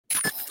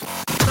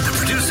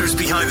producers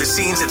behind the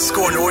scenes at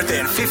Score North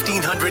and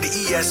 1500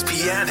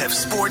 ESPN have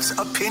sports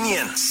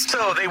opinions,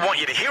 so they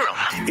want you to hear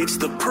them. It's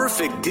the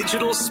perfect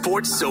digital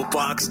sports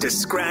soapbox to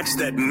scratch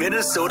that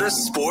Minnesota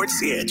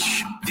sports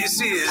itch.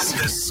 This is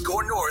the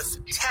Score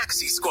North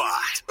Taxi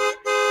Squad.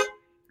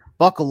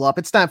 Buckle up.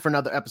 It's time for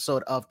another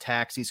episode of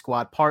Taxi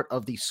Squad, part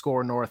of the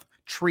Score North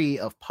tree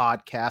of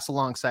podcasts.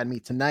 Alongside me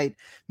tonight,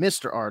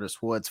 Mr.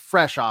 Artis Woods,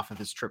 fresh off of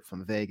his trip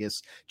from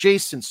Vegas.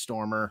 Jason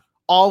Stormer,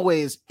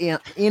 always in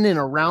and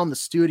around the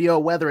studio,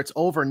 whether it's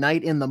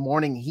overnight, in the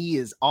morning, he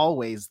is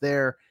always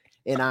there.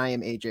 And I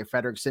am AJ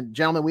Frederickson.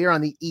 Gentlemen, we are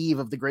on the eve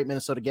of the Great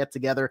Minnesota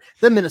Get-Together,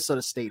 the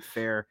Minnesota State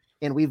Fair,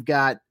 and we've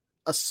got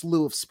a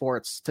slew of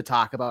sports to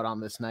talk about on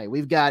this night.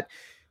 We've got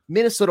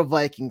Minnesota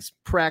Vikings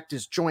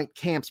practice joint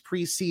camps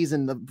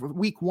preseason. The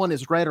week one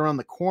is right around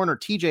the corner.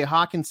 TJ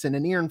Hockenson,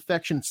 an ear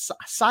infection,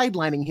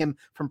 sidelining him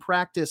from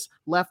practice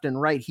left and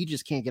right. He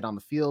just can't get on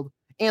the field.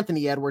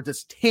 Anthony Edwards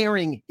is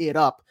tearing it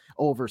up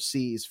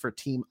overseas for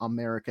Team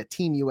America,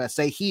 Team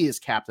USA. He is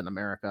Captain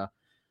America.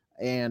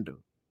 And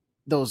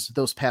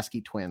those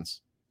pesky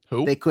twins.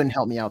 Who? They couldn't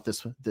help me out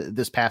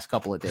this past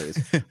couple of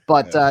days.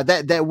 But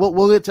that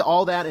we'll get to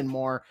all that and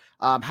more.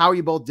 How are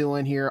you both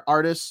doing here?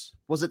 Artists,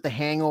 was it The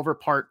Hangover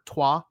part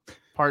trois?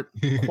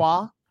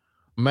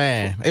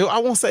 Man, I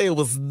won't say it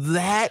was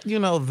that,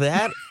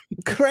 that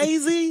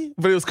crazy,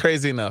 but it was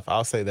crazy enough.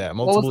 I'll say that.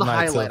 What was the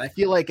highlight? I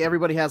feel like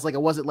everybody has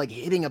was it like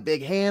hitting a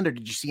big hand, or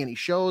did you see any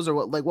shows, or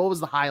what was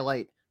the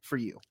highlight for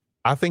you?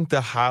 I think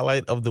the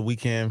highlight of the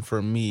weekend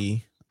for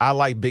me, I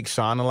like Big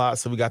Sean a lot.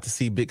 So we got to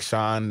see Big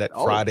Sean that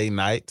Friday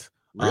night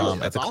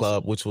at the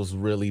club, which was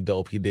really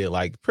dope. He did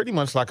pretty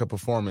much like a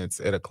performance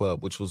at a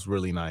club, which was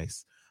really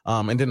nice.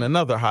 And then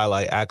another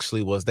highlight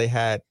actually was they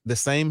had the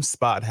same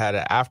spot had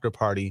an after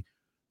party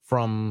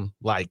from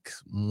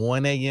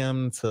 1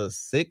 a.m. to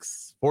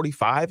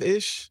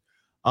 6:45-ish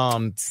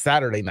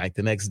Saturday night,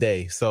 the next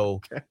day.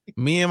 So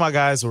me and my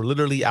guys were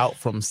literally out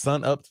from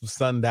sun up to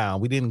sundown.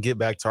 We didn't get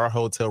back to our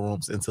hotel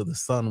rooms until the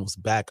sun was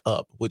back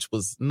up, which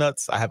was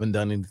nuts. I haven't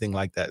done anything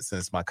like that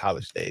since my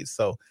college days.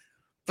 So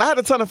I had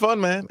a ton of fun,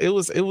 man. It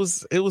was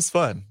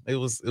fun. It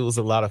was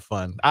a lot of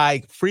fun.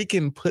 I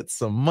freaking put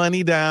some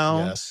money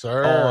down on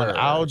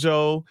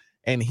Aljo,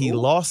 and he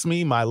lost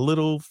me my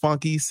little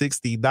funky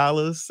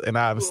 $60, and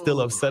I'm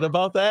still upset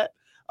about that.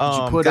 Did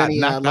you put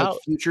any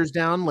futures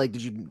down?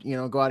 Did you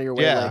go out of your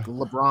way like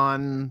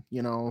LeBron?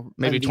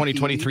 Maybe MVP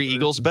 2023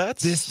 Eagles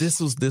bets. This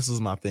was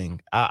my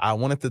thing. I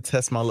wanted to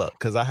test my luck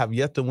because I have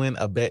yet to win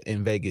a bet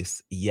in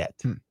Vegas yet.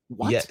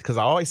 What? Yet, because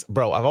I've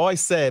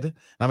always said, and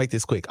I'll make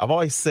this quick. I've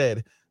always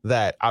said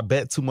that I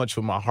bet too much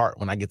with my heart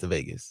when I get to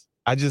Vegas.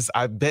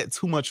 I bet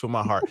too much with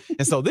my heart.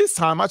 And so this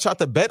time I tried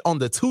to bet on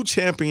the two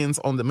champions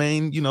on the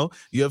main,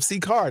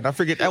 UFC card. And I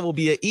figured that will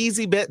be an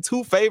easy bet.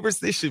 Two favorites.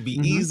 This should be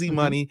easy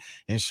money.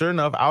 And sure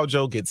enough,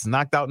 Aljo gets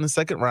knocked out in the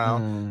second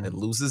round and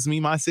loses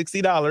me my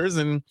 $60.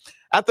 And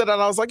after that,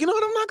 I was like, you know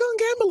what? I'm not going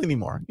to gamble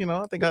anymore.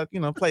 I think I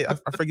played. I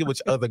forget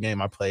which other game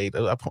I played.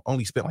 I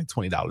only spent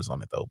 $20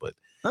 on it though. But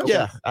that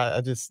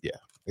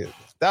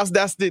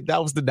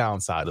was the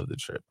downside of the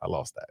trip. I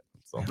lost that.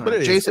 So,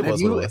 but Jason,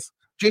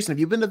 have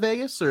you been to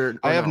Vegas or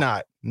I have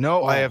not.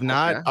 No, I have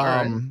not. Okay.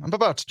 Right. I'm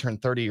about to turn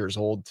 30 years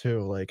old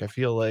too. I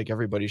feel like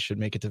everybody should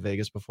make it to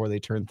Vegas before they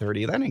turn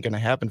 30. That ain't going to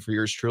happen for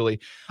yours truly.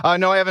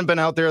 No, I haven't been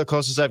out there. The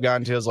closest I've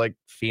gotten to is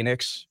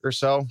Phoenix or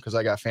so because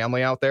I got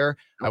family out there.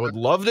 Okay. I would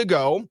love to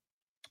go.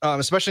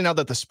 Especially now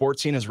that the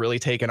sports scene has really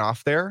taken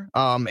off there.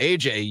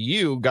 AJ,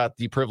 you got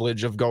the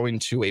privilege of going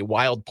to a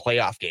Wild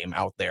playoff game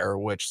out there,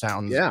 which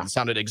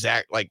sounded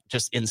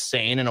just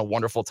insane and a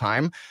wonderful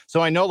time.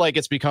 So I know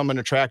it's become an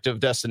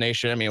attractive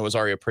destination. I mean, it was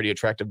already a pretty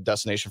attractive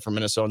destination for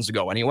Minnesotans to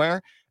go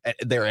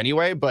there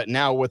anyway. But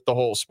now with the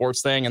whole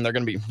sports thing, and they're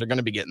going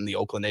to be getting the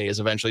Oakland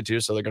A's eventually too.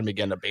 So they're going to be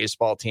getting a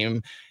baseball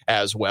team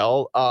as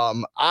well.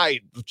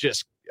 I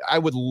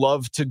would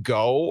love to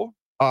go.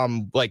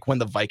 When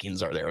the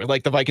Vikings are there,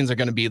 the Vikings are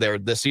going to be there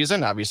this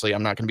season. Obviously,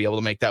 I'm not going to be able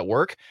to make that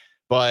work,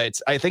 but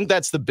I think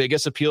that's the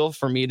biggest appeal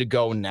for me to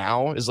go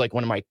now is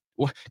one of my,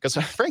 because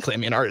frankly, I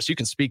mean, artists, you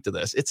can speak to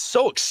this. It's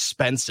so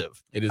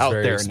expensive out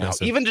there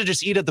expensive. Now, even to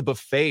just eat at the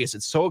buffets,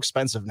 it's so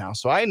expensive now.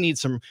 So I need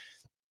some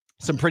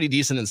pretty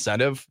decent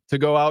incentive to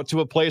go out to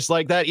a place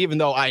like that, even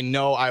though I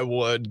know I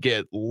would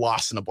get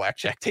lost in a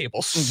blackjack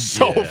table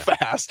so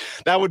fast.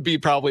 That would be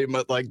probably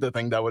the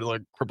thing that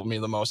would cripple me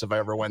the most if I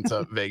ever went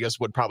to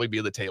Vegas would probably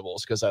be the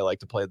tables because I like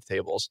to play the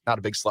tables. Not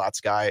a big slots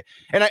guy.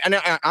 And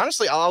I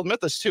honestly, I'll admit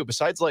this too.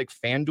 Besides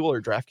FanDuel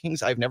or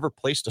DraftKings, I've never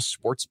placed a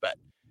sports bet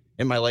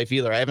in my life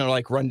either. I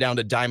haven't run down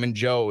to Diamond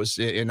Joe's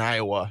in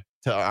Iowa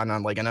on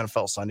an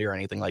NFL Sunday or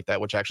anything like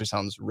that, which actually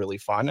sounds really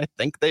fun. I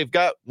think they've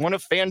got one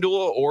of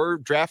FanDuel or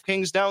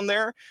DraftKings down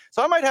there.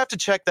 So I might have to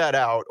check that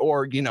out.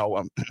 Or,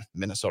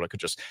 Minnesota could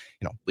just,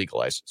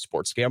 legalize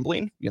sports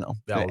gambling,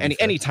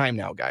 any time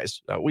now,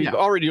 guys. We've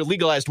already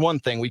legalized one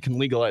thing. We can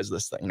legalize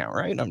this thing now,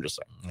 right? I'm just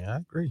saying. Yeah, I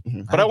agree.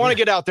 But I want to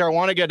get out there. I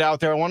want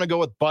to go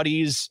with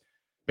buddies.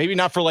 Maybe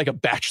not for like a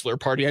bachelor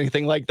party,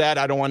 anything like that.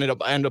 I don't want to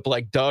end up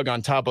like Doug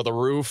on top of the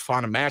roof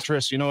on a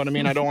mattress. You know what I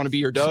mean? I don't want to be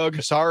your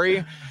Doug.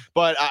 Sorry.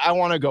 But I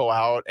want to go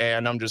out,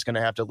 and I'm just going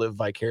to have to live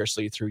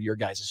vicariously through your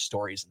guys'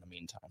 stories in the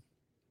meantime.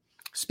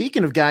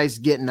 Speaking of guys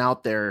getting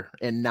out there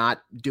and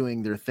not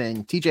doing their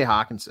thing, TJ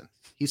Hockenson,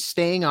 he's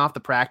staying off the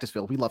practice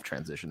field. We love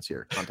transitions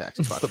here on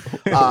Taxi Squad.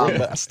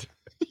 Best.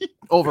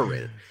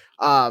 Overrated.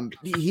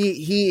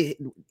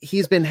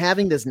 He's been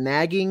having this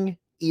nagging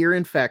ear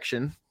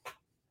infection.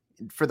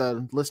 For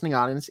the listening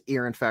audience,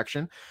 ear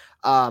infection.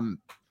 But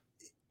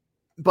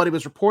it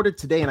was reported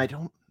today, and I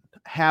don't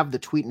have the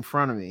tweet in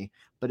front of me,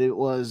 but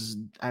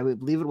I would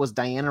believe it was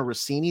Diana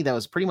Rossini that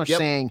was pretty much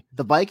saying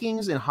the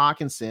Vikings and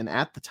Hockenson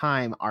at the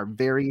time are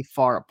very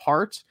far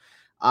apart.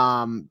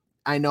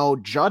 I know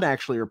Judd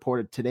actually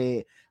reported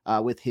today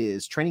with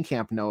his training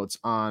camp notes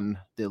on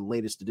the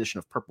latest edition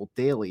of Purple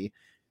Daily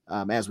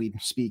as we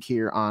speak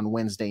here on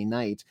Wednesday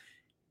night.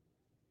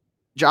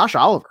 Josh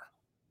Oliver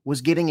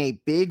was getting a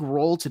big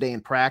role today in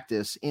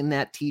practice in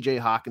that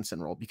TJ Hockenson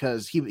role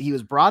because he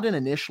was brought in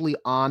initially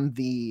on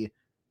the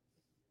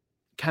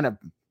kind of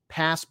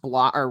pass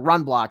block or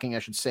run blocking, I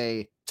should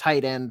say,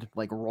 tight end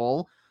like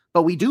role.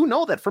 But we do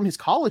know that from his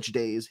college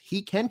days,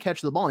 he can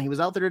catch the ball. And he was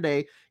out there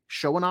today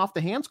showing off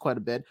the hands quite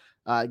a bit,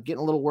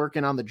 getting a little work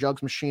in on the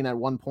jugs machine at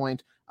one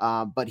point.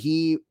 But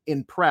he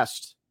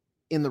impressed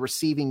in the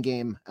receiving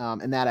game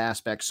in that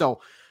aspect. So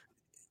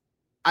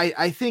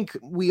I think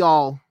we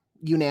all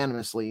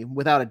unanimously,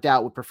 without a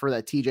doubt, would prefer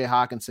that TJ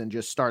Hockenson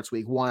just starts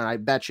week one. And I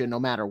bet you no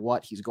matter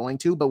what, he's going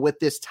to. But with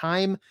this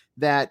time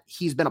that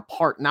he's been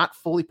apart, not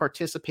fully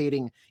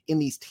participating in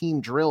these team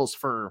drills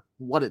for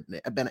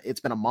it's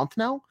been a month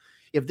now.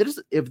 If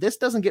this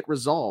doesn't get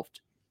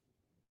resolved,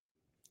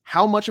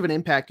 how much of an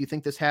impact do you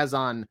think this has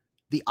on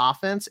the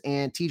offense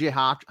and TJ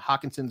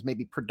Hawkinson's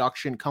maybe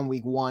production come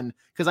week one?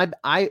 Because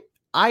I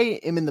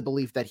am in the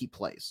belief that he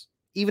plays.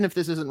 Even if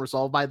this isn't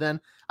resolved by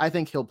then, I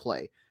think he'll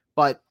play.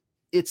 But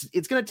it's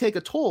going to take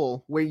a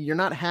toll where you're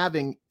not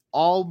having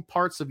all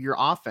parts of your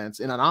offense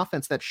in an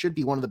offense that should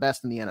be one of the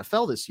best in the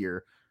NFL this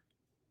year.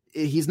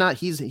 He's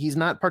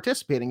not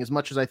participating as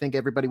much as I think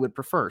everybody would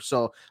prefer.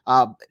 So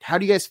how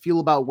do you guys feel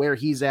about where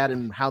he's at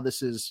and how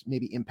this is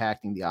maybe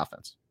impacting the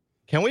offense?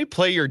 Can we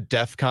play your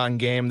DEF CON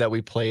game that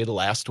we played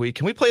last week?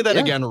 Can we play that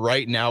again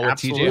right now with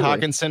TJ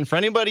Hockenson? For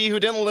anybody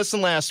who didn't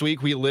listen last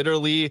week, we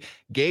literally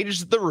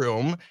gauged the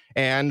room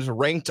and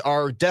ranked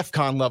our DEF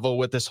CON level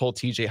with this whole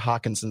TJ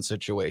Hockenson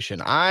situation.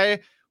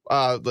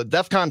 The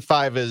DEF CON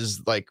 5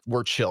 is like,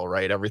 we're chill,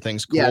 right?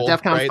 Everything's cool. Yeah,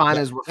 DEF CON right?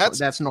 5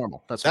 that's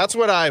normal. That's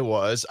what I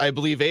was. I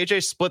believe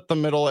AJ split the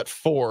middle at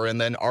 4, and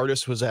then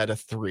Artis was at a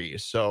 3.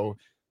 So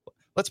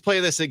let's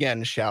play this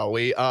again, shall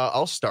we?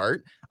 I'll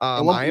start.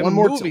 One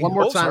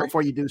more time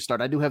before you do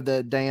start. I do have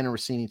the Diana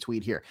Rossini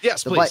tweet here.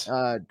 Yes, please.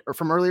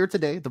 From earlier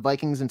today, the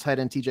Vikings and tight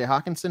end TJ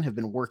Hockenson have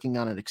been working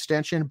on an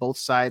extension. Both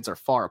sides are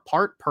far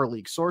apart per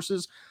league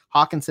sources.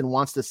 Hockenson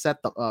wants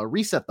to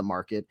reset the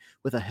market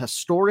with a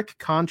historic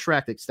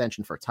contract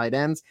extension for tight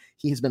ends.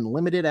 He has been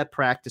limited at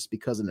practice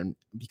because of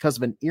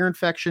an ear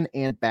infection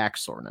and back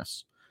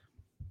soreness.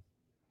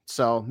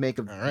 So make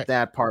of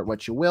that part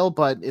what you will,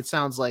 but it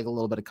sounds like a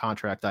little bit of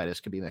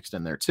contractitis could be mixed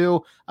in there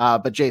too.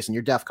 But Jason,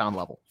 your DEF CON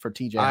level for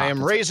TJ I Hockenson.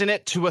 am raising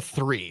it to a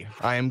 3.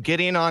 I am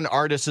getting on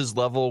Artis's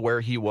level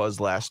where he was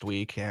last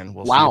week, and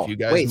we'll see if you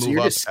guys move up. So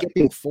you're just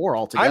skipping 4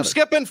 altogether. I'm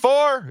skipping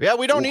 4. Yeah,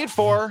 we don't need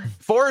 4.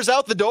 4 is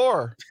out the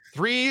door.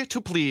 3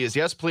 to please.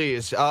 Yes,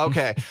 please.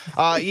 Okay.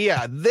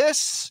 Yeah,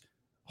 this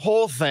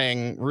whole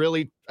thing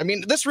really,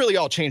 this really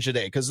all changed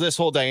today because this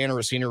whole Diana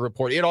Rossini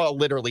report, it all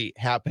literally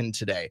happened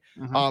today.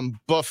 Mm-hmm.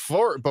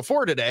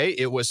 Before today,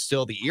 it was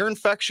still the ear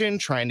infection,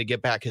 trying to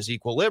get back his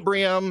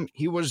equilibrium.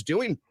 He was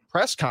doing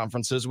press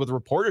conferences with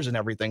reporters and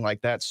everything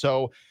like that.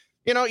 So,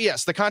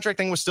 yes, the contract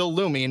thing was still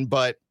looming,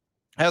 but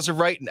as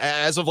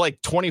of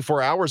like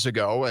 24 hours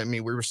ago,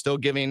 we were still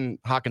giving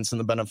Hockenson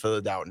the benefit of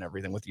the doubt and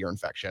everything with the ear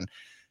infection.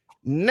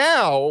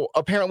 Now,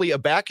 apparently a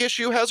back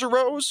issue has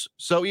arose.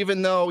 So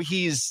even though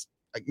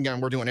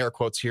we're doing air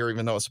quotes here,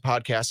 even though it's a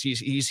podcast,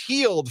 he's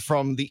healed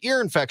from the ear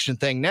infection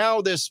thing.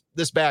 Now this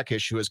back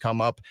issue has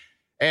come up,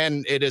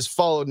 and it is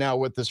followed now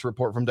with this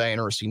report from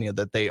Diana Rossini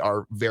that they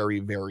are very,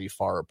 very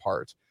far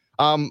apart.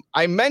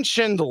 I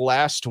mentioned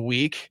last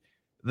week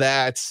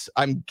that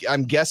I'm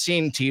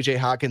guessing TJ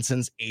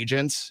Hawkinson's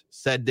agent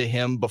said to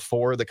him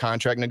before the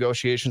contract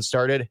negotiation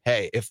started,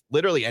 hey, if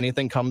literally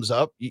anything comes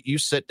up, you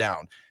sit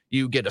down.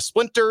 You get a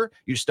splinter,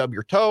 you stub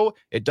your toe,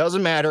 it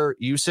doesn't matter.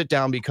 You sit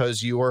down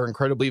because you are an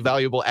incredibly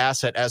valuable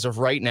asset as of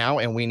right now,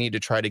 and we need to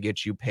try to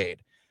get you paid.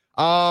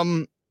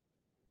 And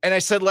I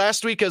said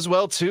last week as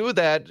well, too,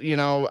 that,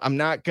 I'm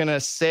not going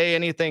to say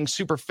anything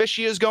super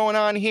fishy is going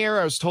on here.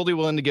 I was totally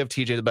willing to give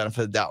TJ the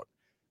benefit of the doubt.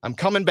 I'm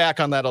coming back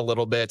on that a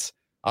little bit.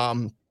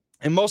 And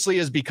mostly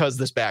is because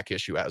this back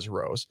issue has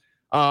arose.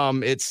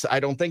 I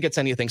don't think it's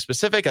anything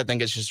specific. I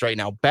think it's just right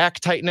now back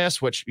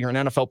tightness, which you're an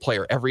NFL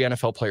player. Every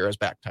NFL player has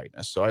back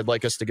tightness. So I'd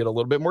like us to get a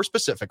little bit more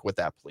specific with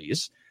that,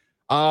 please.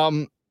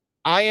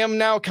 I am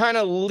now kind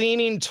of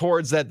leaning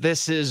towards that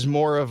this is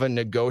more of a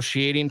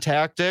negotiating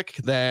tactic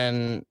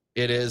than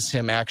it is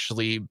him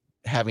actually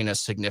having a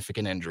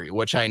significant injury,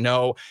 which I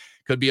know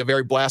could be a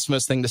very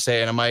blasphemous thing to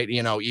say, and I might,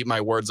 eat my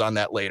words on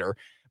that later.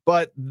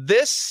 But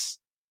this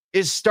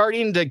is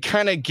starting to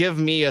kind of give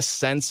me a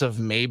sense of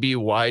maybe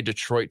why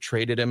Detroit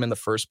traded him in the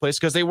first place,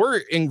 because they were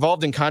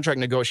involved in contract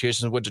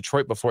negotiations with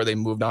Detroit before they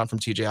moved on from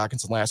TJ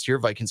Hockenson last year.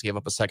 Vikings gave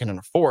up a second and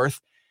a fourth.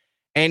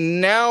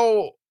 And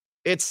now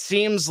it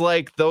seems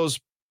like those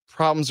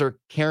problems are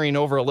carrying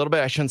over a little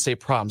bit. I shouldn't say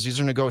problems. These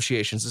are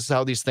negotiations. This is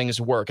how these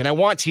things work. And I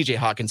want TJ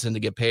Hockenson to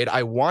get paid.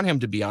 I want him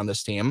to be on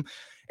this team.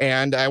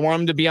 And I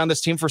want him to be on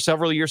this team for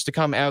several years to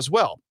come as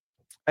well.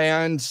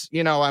 And,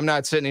 I'm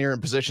not sitting here in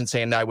a position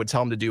saying that I would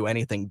tell him to do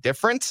anything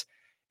different.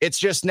 It's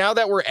just now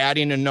that we're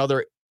adding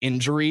another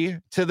injury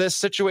to this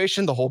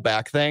situation, the whole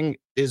back thing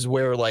is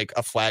where like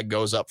a flag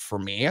goes up for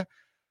me.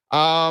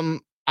 I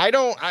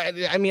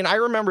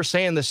remember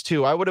saying this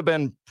too. I would have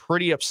been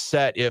pretty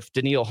upset if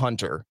Danielle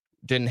Hunter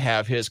didn't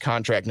have his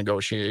contract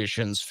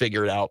negotiations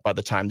figured out by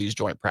the time these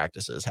joint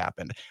practices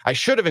happened. I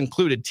should have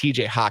included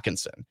TJ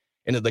Hockenson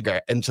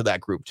into that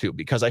group too,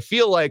 because I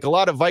feel like a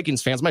lot of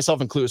Vikings fans,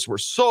 myself included, were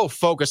so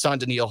focused on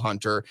Danielle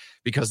Hunter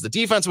because the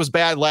defense was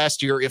bad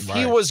last year. If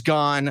he was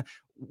gone,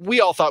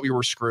 we all thought we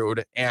were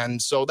screwed. And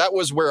so that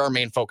was where our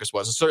main focus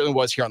was. It certainly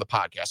was here on the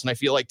podcast. And I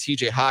feel like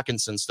TJ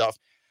Hockenson stuff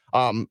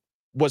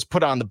was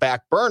put on the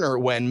back burner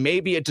when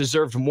maybe it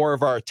deserved more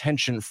of our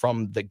attention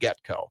from the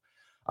get-go.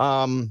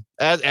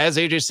 As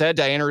AJ said,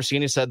 Diana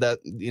Rossini said that,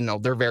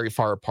 they're very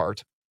far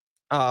apart.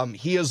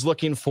 He is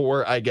looking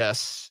for, I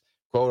guess,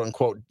 quote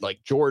unquote, like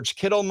George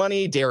Kittle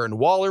money, Darren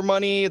Waller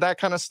money, that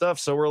kind of stuff.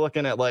 So we're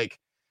looking at like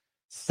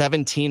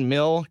 17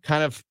 mil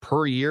kind of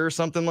per year,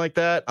 something like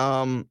that.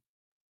 And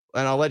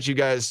I'll let you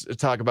guys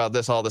talk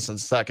about all this in a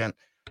second.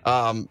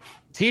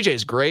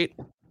 TJ's great.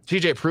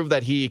 TJ proved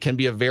that he can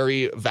be a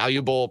very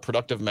valuable,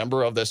 productive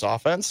member of this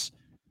offense.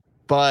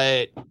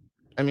 But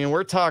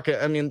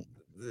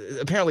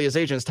apparently his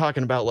agent's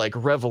talking about like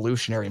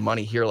revolutionary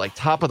money here, like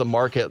top of the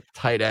market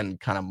tight end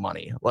kind of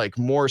money, like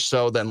more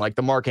so than like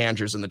the Mark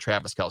Andrews and the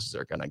Travis Kelce's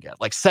are going to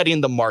get, like setting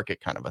the market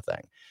kind of a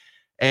thing.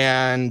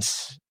 And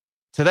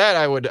to that,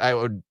 I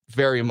would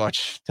very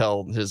much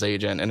tell his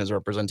agent and his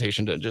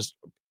representation to just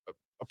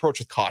approach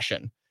with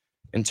caution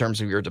in terms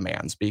of your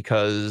demands,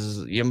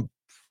 because you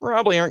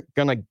probably aren't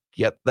going to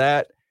get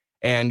that.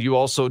 And you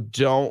also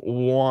don't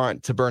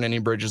want to burn any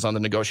bridges on the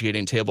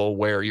negotiating table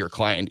where your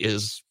client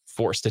is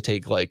forced to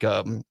take like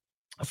a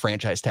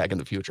franchise tag in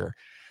the future.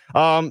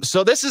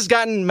 So this has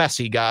gotten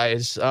messy,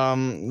 guys.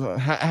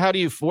 How do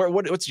you,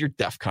 what's your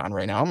DEFCON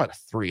right now? I'm at a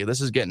 3.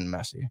 This is getting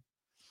messy.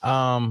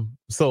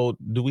 So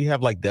do we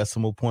have like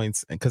decimal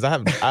points? Because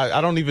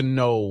I don't even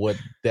know what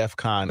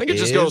DEFCON is. I think it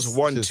just goes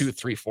 1, 2,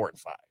 3, 4, and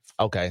 5.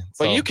 Okay.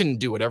 But you can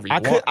do whatever you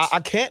want. I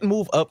can't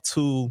move up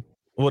to,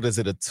 what is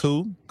it, a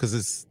 2?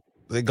 Because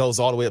it goes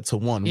all the way up to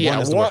 1. Yeah,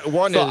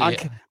 one. So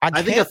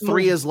I think a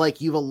 3 is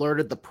like you've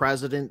alerted the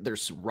president.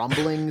 There's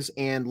rumblings,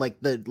 and like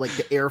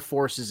the Air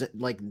Force is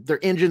like their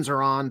engines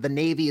are on. The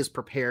Navy is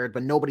prepared,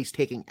 but nobody's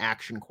taking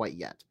action quite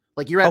yet.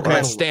 Like you're at we're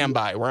on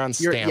standby. We're on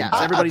standby. Yes,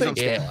 everybody's on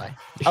standby.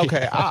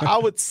 Okay, I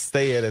would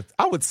stay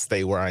I would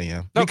stay where I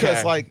am,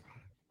 because like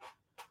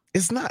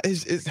it's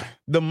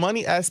the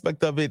money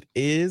aspect of it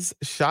is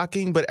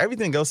shocking, but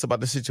everything else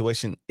about the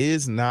situation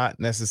is not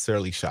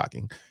necessarily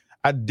shocking.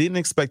 I didn't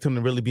expect him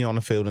to really be on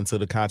the field until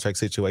the contract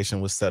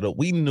situation was settled.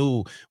 We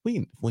knew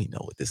we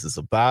know what this is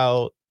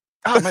about.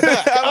 Oh, my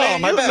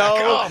back.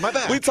 My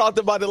back. We talked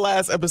about it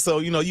last episode.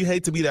 You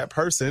hate to be that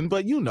person,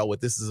 but you know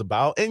what this is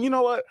about. And you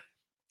know what?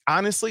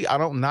 Honestly, I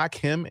don't knock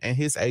him and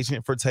his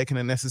agent for taking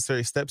the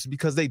necessary steps,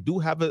 because they do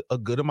have a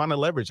good amount of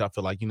leverage. I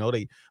feel like,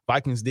 the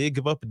Vikings did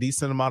give up a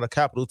decent amount of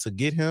capital to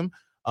get him.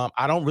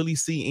 I don't really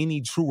see any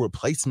true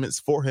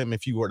replacements for him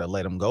if you were to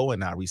let him go and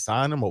not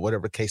re-sign him, or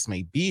whatever the case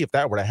may be, if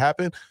that were to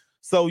happen.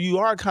 So you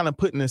are kind of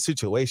put in a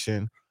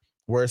situation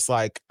where it's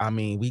like,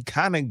 we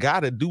kind of got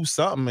to do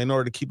something in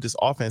order to keep this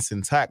offense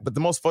intact. But the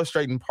most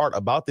frustrating part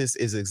about this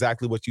is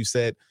exactly what you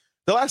said.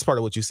 The last part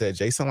of what you said,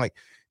 Jason, like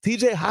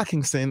TJ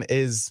Hockenson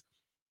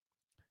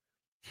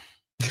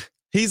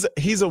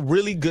he's a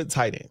really good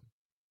tight end.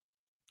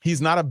 He's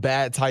not a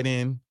bad tight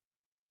end,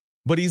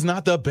 but he's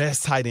not the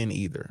best tight end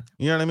either.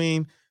 You know what I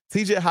mean?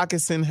 TJ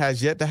Hockenson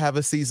has yet to have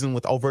a season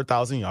with over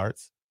 1,000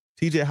 yards.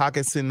 TJ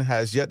Hockenson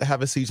has yet to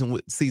have a season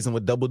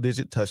with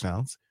double-digit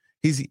touchdowns.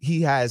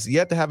 He has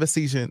yet to have a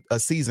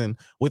season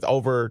with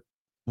over,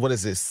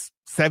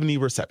 70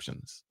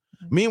 receptions.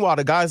 Mm-hmm. Meanwhile,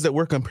 the guys that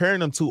we're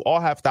comparing them to all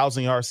have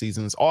 1,000-yard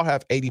seasons, all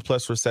have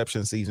 80-plus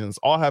reception seasons,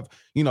 all have,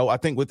 I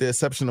think with the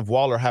exception of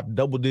Waller, have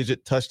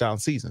double-digit touchdown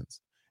seasons.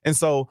 And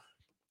so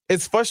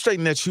it's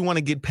frustrating that you want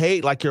to get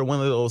paid like you're one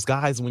of those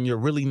guys when you're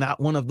really not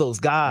one of those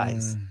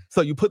guys.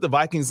 So you put the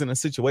Vikings in a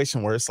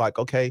situation where it's like,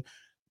 okay,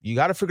 you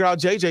got to figure out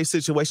JJ's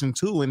situation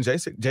too. And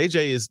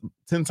JJ is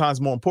 10 times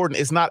more important.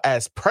 It's not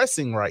as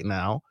pressing right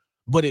now,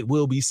 but it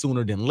will be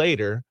sooner than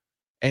later.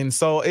 And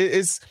so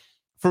it's,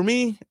 for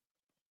me,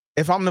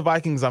 if I'm the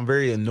Vikings, I'm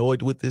very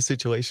annoyed with this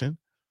situation.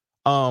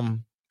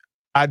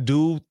 I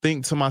do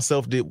think to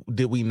myself,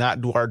 did we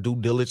not do our due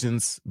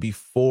diligence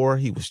before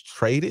he was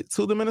traded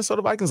to the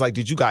Minnesota Vikings? Like,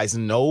 did you guys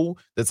know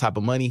the type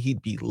of money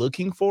he'd be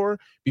looking for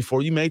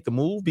before you made the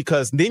move?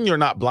 Because then you're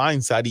not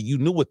blindsided. You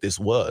knew what this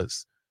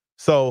was.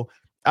 So,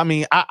 I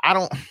mean,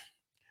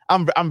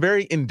 I'm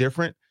very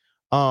indifferent.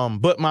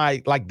 But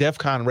my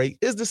DEFCON rate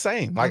is the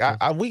same. Like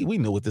okay. We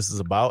knew what this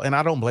is about, and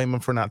I don't blame him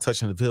for not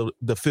touching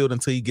the field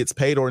until he gets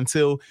paid or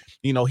until,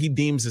 he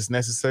deems it's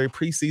necessary.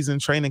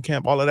 Preseason, training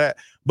camp, all of that.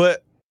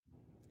 But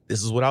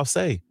this is what I'll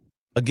say.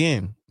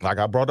 Again, like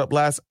I brought up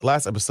last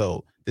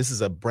episode, this is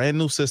a brand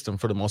new system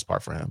for the most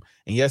part for him.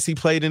 And yes, he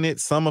played in it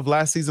some of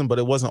last season, but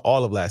it wasn't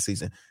all of last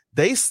season.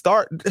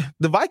 The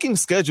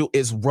Vikings schedule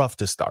is rough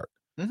to start.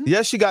 Mm-hmm.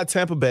 Yes, you got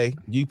Tampa Bay.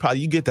 You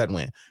get that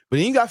win. But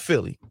then you got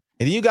Philly.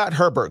 And then you got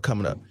Herbert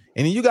coming up.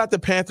 And then you got the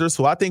Panthers,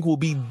 who I think will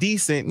be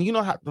decent. And you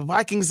know how the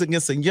Vikings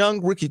against a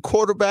young rookie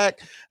quarterback,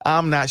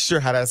 I'm not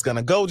sure how that's going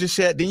to go just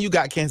yet. Then you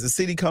got Kansas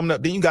City coming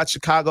up. Then you got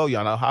Chicago.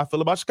 Y'all know how I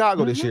feel about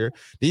Chicago this year.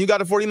 Then you got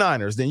the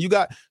 49ers. Then you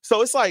got –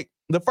 so it's like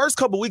the first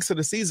couple weeks of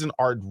the season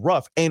are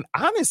rough and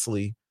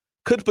honestly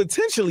could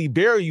potentially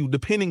bury you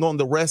depending on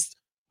the rest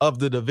of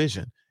the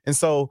division. And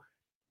so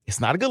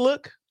it's not a good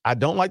look. I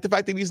don't like the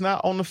fact that he's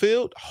not on the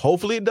field.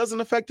 Hopefully it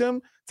doesn't affect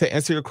him. To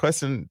answer your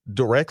question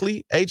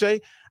directly,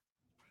 AJ,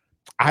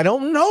 I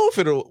don't know if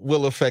it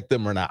will affect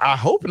them or not. I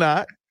hope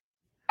not,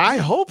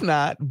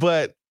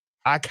 but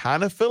I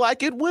kind of feel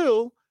like it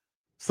will.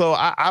 So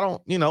I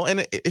don't,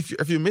 and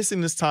if you're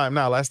missing this time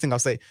now, last thing I'll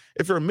say,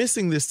 if you're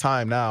missing this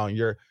time now and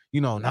you're,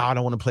 now I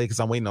don't want to play because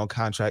I'm waiting on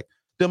contract.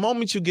 The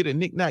moment you get a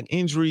knick-knack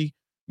injury,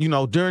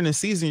 during the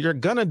season, you're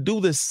going to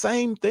do the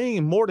same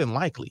thing more than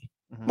likely.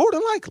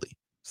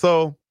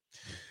 So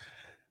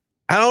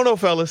I don't know,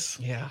 fellas.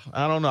 Yeah,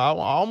 I don't know. I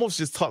almost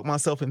just talked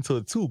myself into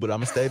a 2, but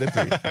I'm gonna stay at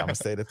 3.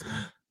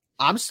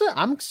 I'm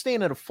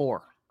staying at a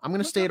 4. I'm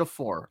gonna stay at a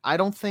 4. I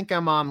don't think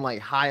I'm on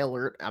like high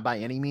alert by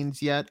any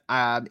means yet.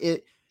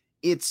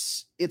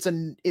 It's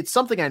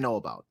something I know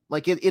about.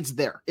 Like it's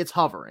there. It's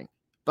hovering,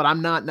 but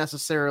I'm not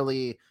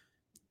necessarily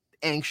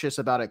anxious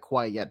about it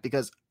quite yet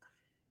because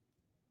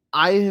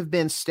I have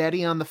been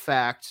steady on the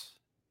fact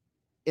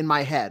in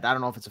my head. I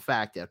don't know if it's a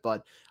fact yet,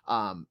 but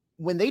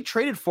when they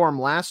traded for him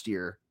last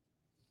year,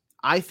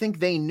 I think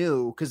they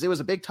knew because there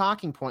was a big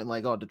talking point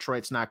like, oh,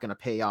 Detroit's not going to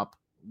pay up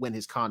when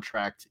his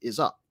contract is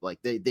up. Like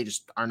they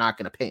just are not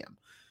going to pay him.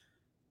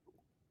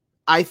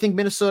 I think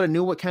Minnesota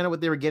knew what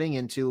they were getting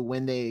into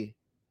when they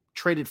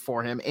traded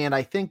for him. And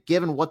I think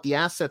given what the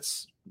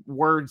assets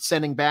were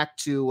sending back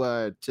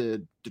to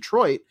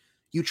Detroit,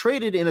 you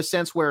traded in a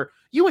sense where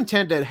you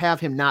intend to have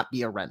him not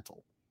be a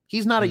rental.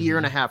 He's not a year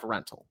and a half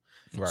rental.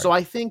 Right. So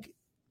I think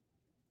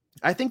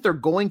they're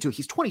going to,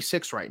 he's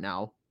 26 right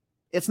now.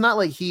 It's not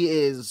like he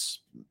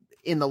is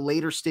in the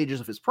later stages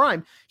of his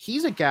prime.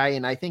 He's a guy,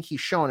 and I think he's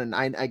shown, and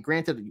I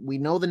granted, we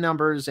know the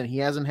numbers, and he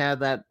hasn't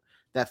had that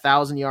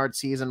 1,000-yard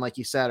season, like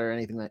you said, or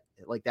anything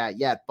like that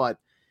yet, but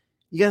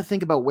you got to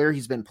think about where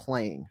he's been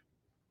playing.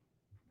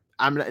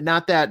 I'm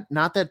not that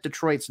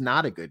Detroit's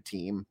not a good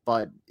team,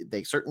 but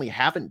they certainly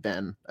haven't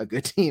been a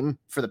good team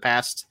for the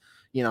past,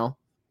 2,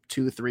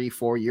 3,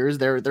 4 years.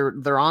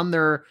 They're on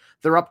their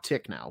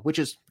uptick now, which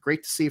is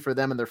great to see for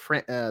them and their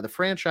the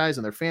franchise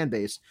and their fan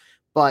base.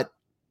 But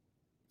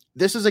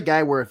this is a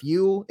guy where if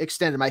you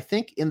extend him, I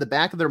think in the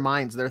back of their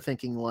minds, they're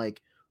thinking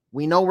like,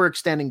 we know we're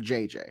extending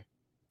JJ.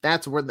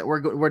 That's where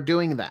we're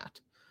doing that.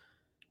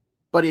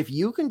 But if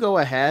you can go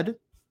ahead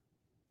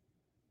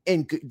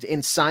and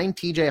sign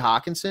TJ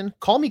Hockenson,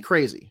 call me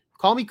crazy,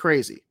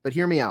 but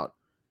hear me out.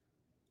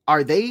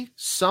 Are they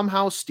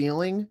somehow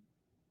stealing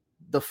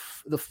the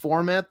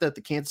format that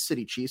the Kansas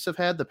City Chiefs have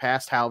had the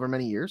past however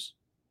many years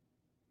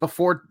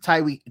before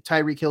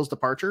Tyreek Hill's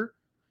departure?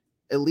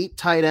 Elite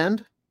tight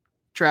end,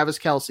 Travis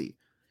Kelce.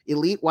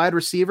 Elite wide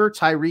receiver,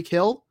 Tyreek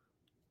Hill.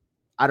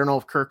 I don't know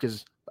if Kirk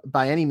is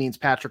by any means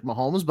Patrick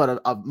Mahomes,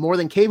 but a more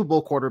than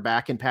capable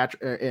quarterback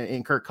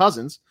in Kirk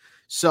Cousins.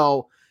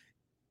 So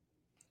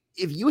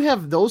if you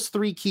have those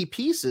 3 key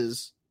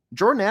pieces,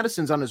 Jordan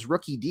Addison's on his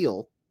rookie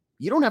deal.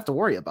 You don't have to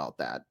worry about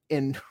that.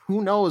 And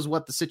who knows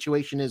what the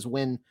situation is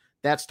when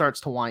that starts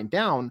to wind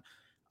down.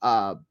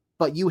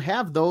 But you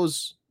have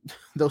those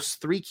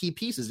 3 key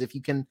pieces if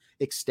you can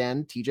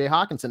extend TJ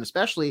Hockenson,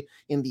 especially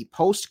in the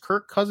post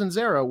Kirk Cousins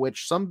era,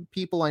 which some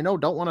people I know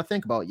don't want to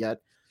think about yet.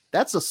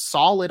 That's a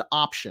solid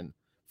option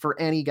for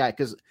any guy,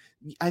 because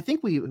I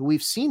think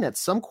we've seen that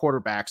some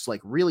quarterbacks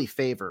like really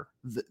favor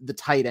the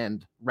tight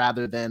end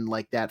rather than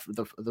like that for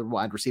the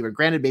wide receiver.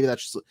 Granted, maybe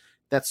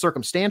that's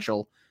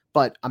circumstantial,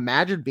 but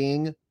imagine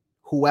being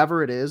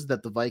whoever it is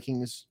that the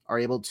Vikings are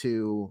able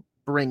to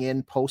bring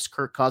in post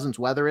Kirk Cousins,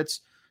 whether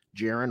it's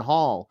Jaron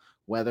Hall,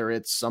 whether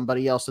it's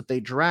somebody else that they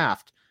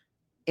draft,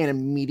 and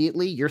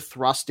immediately you're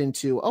thrust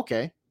into,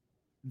 okay,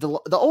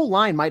 the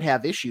O-line might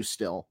have issues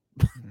still,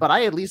 but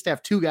I at least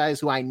have 2 guys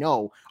who I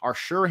know are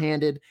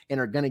sure-handed and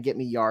are going to get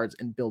me yards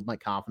and build my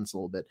confidence a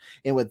little bit.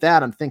 And with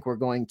that, I think we're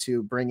going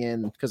to bring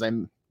in, because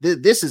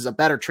this is a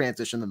better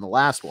transition than the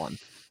last one,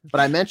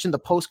 but I mentioned the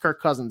post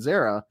Kirk Cousins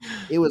era.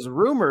 It was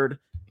rumored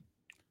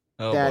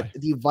that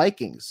the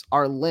Vikings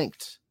are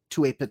linked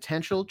to a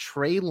potential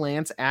Trey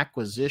Lance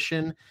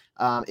acquisition.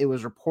 It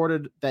was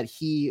reported that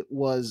he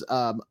was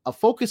a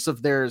focus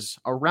of theirs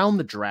around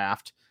the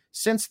draft.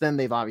 Since then,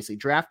 they've obviously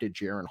drafted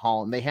Jaren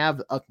Hall, and they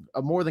have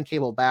a more than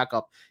capable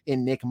backup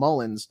in Nick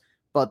Mullins.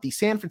 But the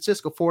San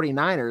Francisco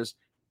 49ers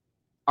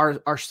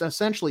are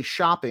essentially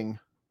shopping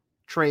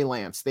Trey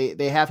Lance.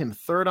 They have him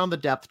third on the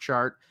depth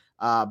chart.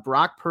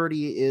 Brock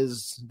Purdy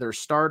is their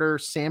starter.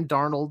 Sam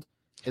Darnold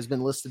has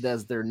been listed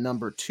as their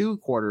number 2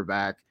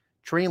 quarterback.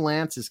 Trey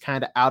Lance is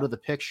kind of out of the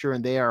picture,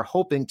 and they are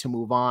hoping to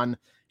move on.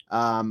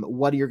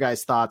 What are your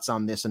guys' thoughts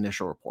on this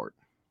initial report?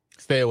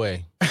 Stay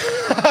away.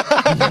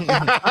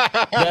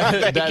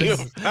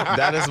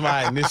 That is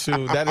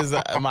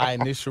my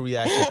initial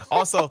reaction.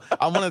 Also,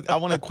 I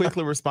want to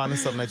quickly respond to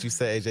something that you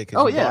said, AJ.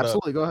 Oh yeah,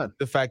 absolutely. Go ahead.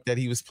 The fact that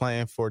he was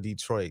playing for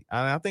Detroit,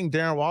 and I think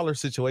Darren Waller's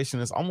situation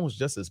is almost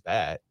just as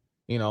bad.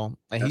 And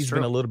he's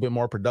been a little bit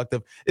more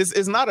productive.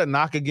 It's not a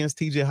knock against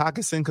TJ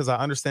Hockenson because I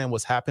understand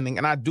what's happening,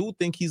 and I do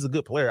think he's a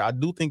good player. I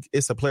do think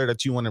it's a player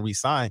that you want to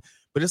re-sign,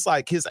 but it's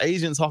like his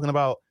agent talking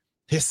about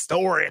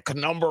historic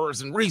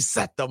numbers and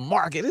reset the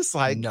market. It's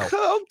like,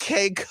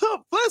 okay,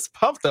 let's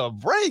pump the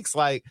brakes.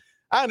 Like,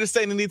 I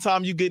understand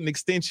anytime you get an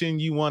extension,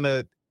 you want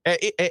to,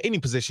 at any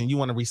position, you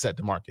want to reset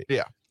the market.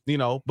 Yeah.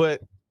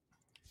 But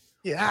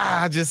yeah,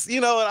 I just,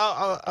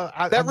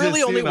 that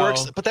really only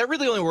works, but that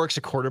really only works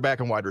a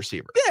quarterback and wide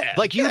receiver. Yeah.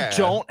 Like, you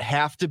don't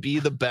have to be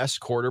the best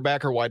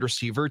quarterback or wide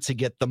receiver to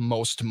get the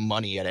most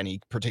money at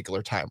any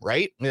particular time,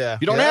 right? Yeah.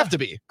 You don't have to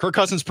be. Kirk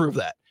Cousins proved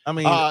that. I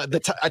mean, a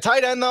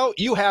tight end, though,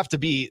 you have to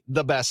be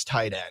the best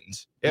tight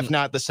end, if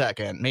not the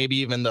second, maybe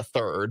even the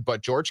third.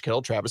 But George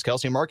Kittle, Travis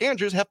Kelce, and Mark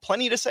Andrews have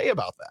plenty to say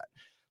about that.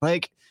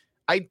 Like,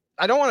 I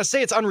don't want to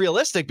say it's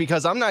unrealistic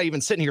because I'm not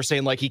even sitting here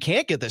saying like he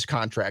can't get this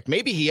contract.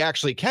 Maybe he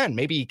actually can.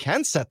 Maybe he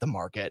can set the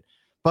market.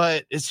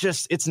 But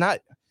it's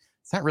not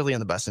really in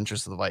the best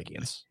interest of the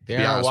Vikings.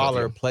 Darren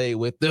Waller played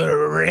with the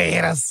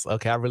Raiders.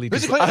 Okay, I really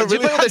just wanted to do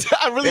Boomer.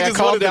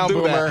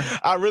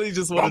 that. I really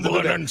just wanted to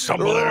do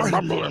that.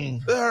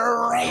 Rumbling.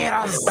 The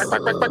Raiders.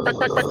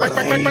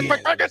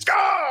 It's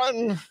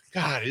gone.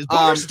 God, is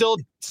Boomer still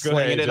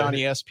slinging it on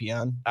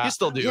ESPN? He's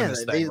still doing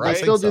this thing, right?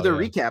 They still do their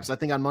recaps, I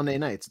think, on Monday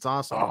nights. It's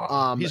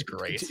awesome. He's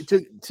great.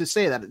 To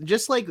say that,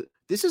 just like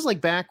this is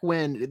like back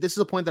when, this is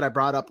a point that I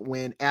brought up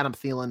when Adam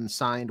Thielen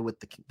signed with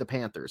the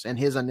Panthers, and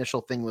his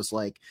initial thing was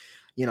like,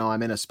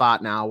 I'm in a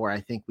spot now where I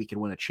think we could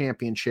win a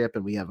championship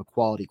and we have a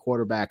quality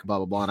quarterback, blah,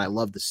 blah, blah. And I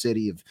love the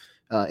city of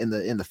in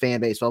the fan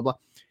base, blah, blah.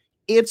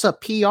 It's a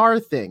PR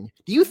thing.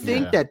 Do you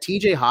think that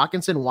TJ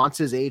Hockenson wants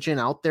his agent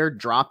out there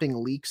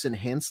dropping leaks and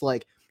hints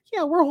like,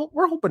 yeah,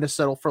 we're hoping to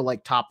settle for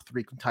like top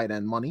 3 tight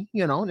end money,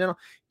 Yeah, no.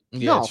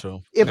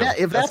 True. If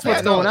that's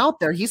what's going out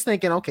there, he's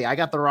thinking, okay, I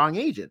got the wrong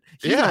agent.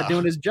 He's not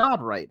doing his job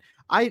right.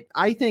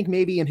 I think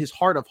maybe in his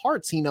heart of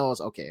hearts, he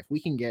knows, okay, if we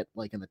can get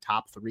like in the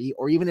top 3,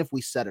 or even if we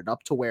set it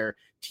up to where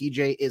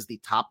TJ is the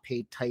top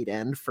paid tight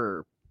end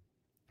for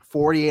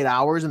 48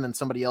 hours and then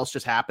somebody else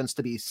just happens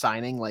to be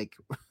signing like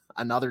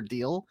another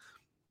deal,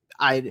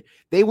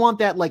 they want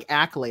that like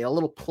accolade, a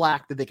little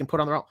plaque that they can put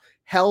on their own.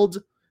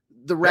 Held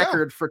the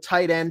record for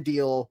tight end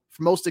deal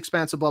for most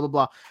expensive, blah, blah,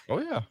 blah. Oh,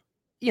 yeah.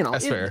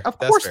 That's fair. Of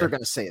course they're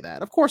going to say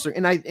that. Of course.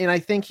 And I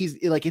think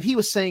he's like, if he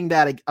was saying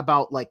that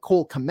about like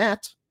Cole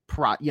Kmet,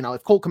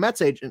 if Cole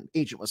Kmet's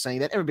agent was saying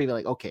that, everybody would be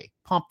like, okay,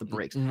 pump the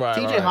brakes. Right,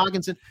 TJ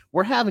Hockenson,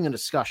 we're having a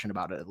discussion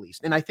about it at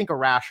least. And I think a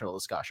rational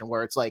discussion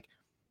where it's like,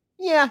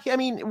 yeah, I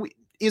mean,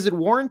 is it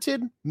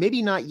warranted?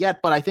 Maybe not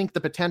yet, but I think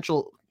the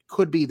potential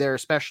could be there,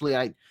 especially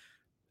I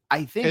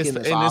think in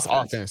this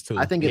offense too.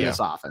 I think in this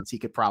offense, he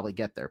could probably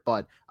get there.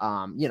 But,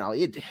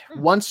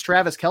 once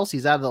Travis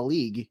Kelce's out of the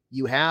league,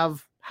 you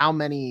have how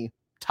many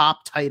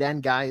top tight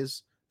end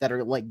guys that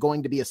are like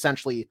going to be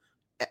essentially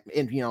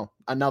in,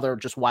 another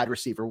just wide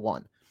receiver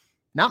one?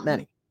 Not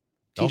many.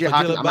 TJ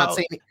Hockenson,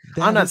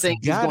 I'm not saying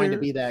he's going to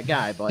be that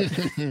guy, but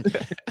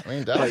I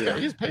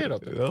mean, he's paid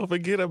up there. Don't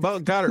forget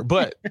about Goddard.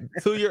 But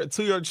to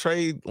your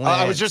trade,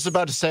 I was just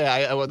about to say,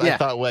 I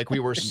thought like we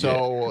were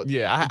so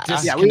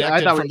disconnected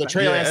I thought from the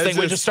Trey Lance thing.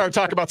 We just started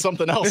talking about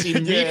something else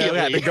immediately.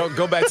 Yeah,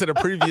 go back to the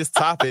previous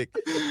topic,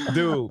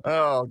 dude.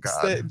 Oh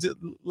God, just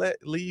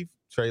leave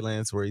Trey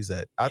Lance where he's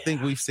at. I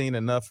think we've seen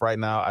enough right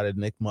now out of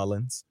Nick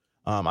Mullins.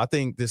 I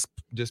think this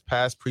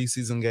past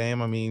preseason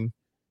game, I mean,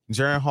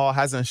 Jaren Hall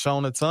hasn't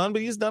shown a ton,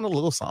 but he's done a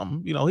little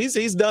something.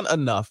 He's done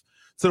enough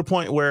to the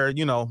point where,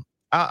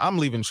 I'm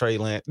leaving Trey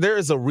Lance. There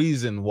is a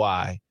reason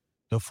why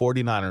the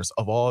 49ers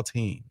of all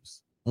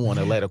teams want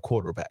to let a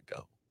quarterback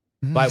go.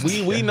 Like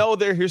we know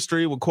their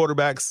history with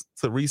quarterbacks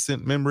to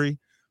recent memory.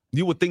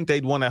 You would think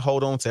they'd want to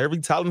hold on to every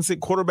talented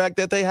quarterback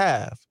that they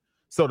have.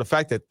 So the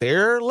fact that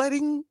they're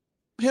letting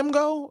him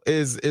go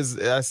is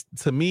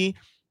to me,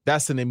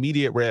 that's an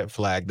immediate red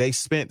flag. They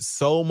spent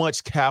so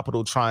much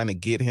capital trying to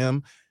get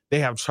him. They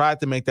have tried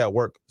to make that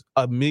work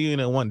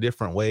 1,000,001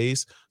 different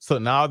ways. So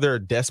now they're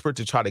desperate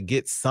to try to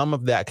get some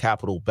of that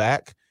capital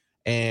back.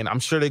 And I'm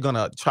sure they're going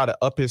to try to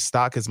up his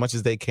stock as much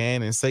as they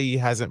can and say he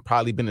hasn't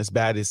probably been as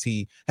bad as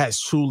he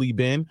has truly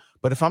been.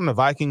 But if I'm the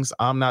Vikings,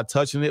 I'm not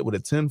touching it with a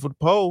 10-foot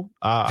pole.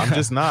 I'm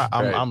just not.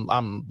 Right.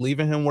 I'm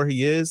leaving him where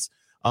he is.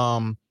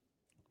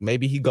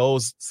 Maybe he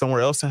goes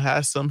somewhere else and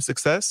has some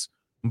success.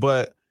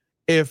 But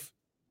if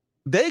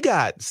they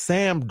got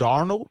Sam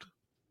Darnold,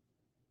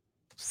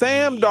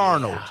 they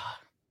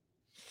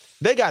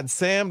got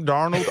Sam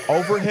Darnold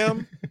over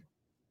him.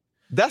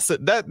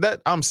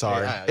 I'm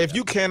sorry. If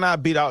you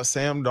cannot beat out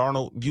Sam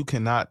Darnold, you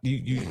cannot.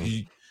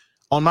 You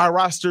on my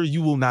roster,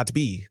 you will not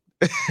be.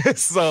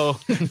 So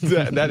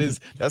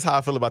that's how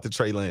I feel about the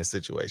Trey Lance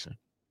situation.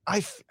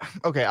 I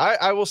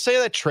will say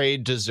that Trey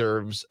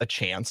deserves a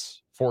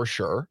chance for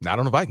sure. Not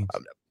on the Vikings.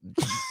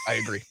 I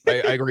agree.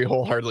 I agree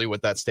wholeheartedly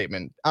with that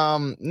statement.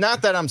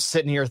 Not that I'm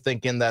sitting here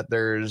thinking that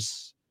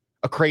there's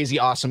a crazy,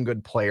 awesome,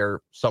 good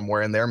player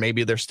somewhere in there.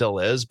 Maybe there still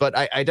is, but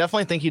I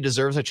definitely think he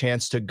deserves a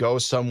chance to go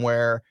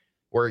somewhere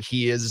where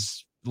he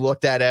is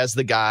looked at as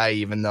the guy,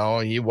 even though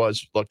he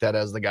was looked at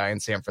as the guy in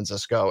San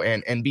Francisco,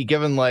 and be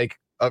given like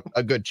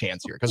a good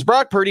chance here. Because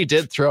Brock Purdy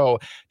did throw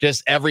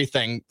just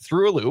everything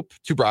through a loop,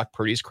 to Brock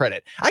Purdy's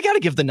credit. I got to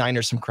give the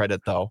Niners some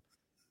credit, though,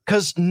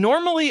 because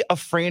normally a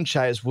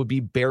franchise would be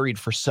buried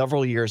for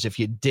several years if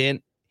you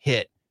didn't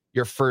hit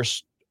your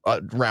first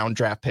round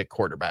draft pick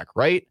quarterback,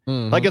 right?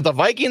 Mm-hmm. Like if the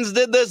Vikings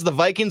did this, the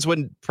Vikings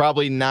would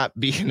probably not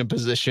be in a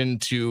position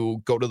to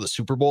go to the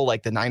Super Bowl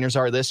like the Niners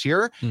are this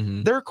year.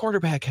 Mm-hmm. Their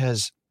quarterback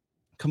has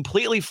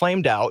completely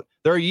flamed out.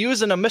 They're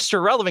using a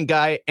Mr. Relevant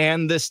guy,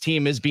 and this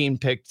team is being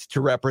picked to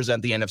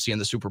represent the NFC in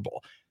the Super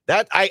Bowl.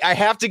 That I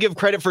have to give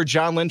credit for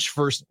John Lynch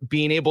for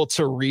being able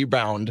to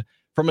rebound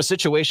from a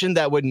situation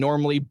that would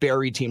normally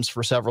bury teams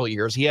for several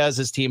years. He has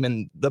his team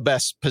in the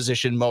best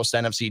position most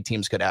NFC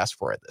teams could ask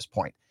for at this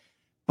point.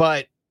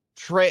 But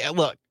Trey,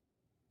 look,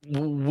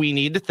 we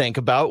need to think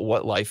about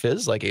what life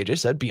is, like AJ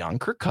said, beyond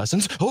Kirk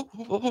Cousins.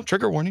 Oh,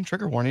 trigger warning.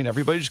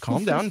 Everybody just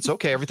calm down. It's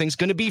okay. Everything's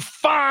going to be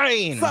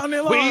fine.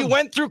 We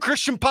went through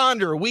Christian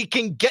Ponder. We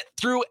can get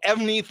through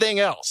anything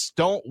else.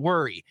 Don't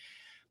worry.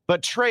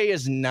 But Trey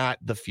is not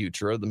the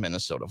future of the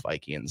Minnesota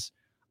Vikings.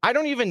 I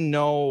don't even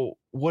know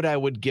what I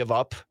would give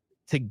up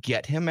to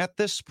get him at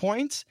this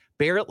point.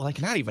 Barrett,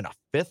 like not even a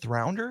 5th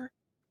rounder.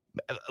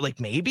 Like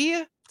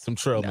maybe some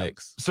trail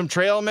mix,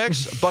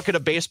 a bucket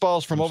of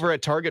baseballs from over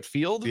at Target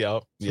Field.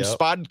 Some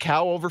spotted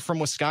cow over from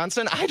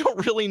Wisconsin. I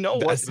don't really know.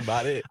 That's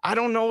about it. I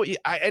don't know.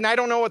 And I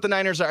don't know what the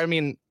Niners are. I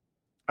mean,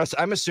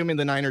 I'm assuming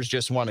the Niners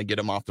just want to get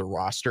him off the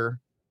roster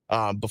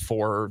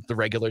before the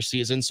regular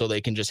season so they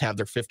can just have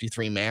their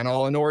 53-man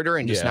all in order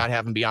and just not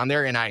have him be on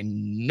there. And I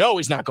know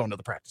he's not going to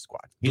the practice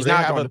squad. He's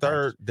not going to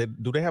third.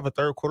 Do they have a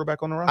third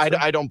quarterback on the roster?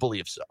 I don't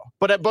believe so.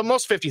 But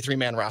most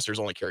 53-man rosters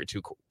only carry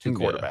two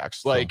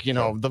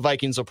quarterbacks. The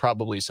Vikings will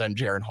probably send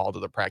Jaron Hall to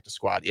the practice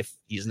squad if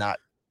he's not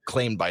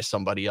claimed by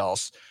somebody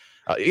else.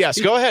 Yes,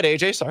 go ahead,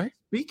 AJ. Sorry.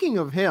 Speaking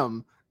of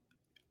him,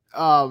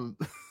 kind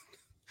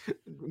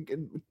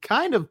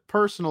of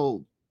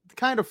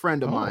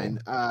friend of mine,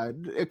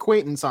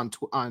 acquaintance on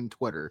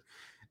Twitter,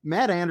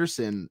 Matt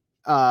Anderson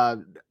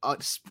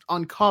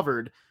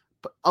uncovered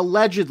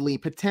allegedly,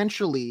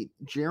 potentially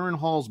Jaron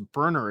Hall's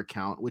burner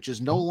account, which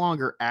is no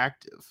longer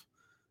active.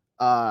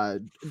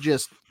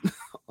 Just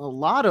a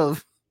lot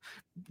of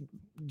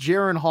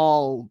Jaron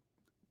Hall.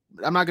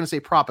 I'm not going to say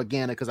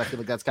propaganda because I feel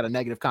like that's got a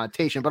negative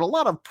connotation, but a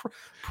lot of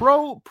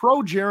pro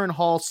Jaron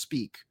Hall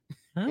speak.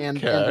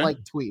 And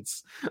like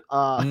tweets.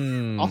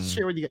 I'll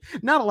share with you.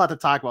 Not a lot to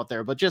talk about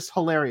there, but just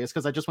hilarious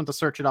because I just went to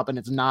search it up and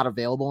it's not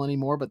available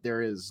anymore. But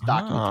there is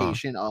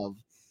documentation of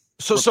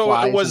so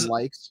it was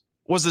likes.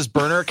 Was this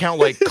burner account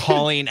like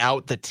calling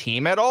out the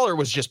team at all, or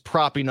was just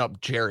propping up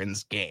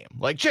Jaron's game?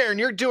 Like, Jaron,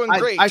 you're doing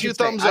great. Two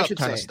thumbs up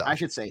kind of stuff. I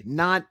should say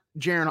not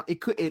Jaron.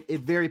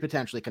 It very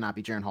potentially cannot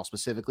be Jaron Hall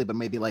specifically, but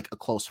maybe like a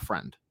close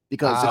friend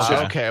because it's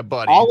just okay,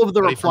 buddy. All of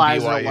the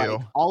replies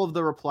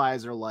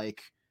are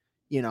like.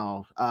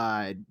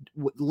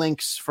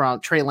 Links from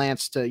Trey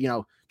Lance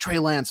to, Trey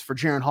Lance for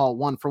Jaron Hall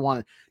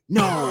 1-for-1.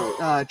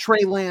 No,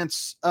 Trey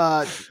Lance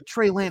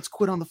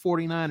quit on the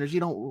 49ers.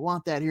 You don't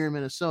want that here in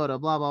Minnesota,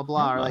 blah, blah,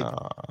 blah. Or like,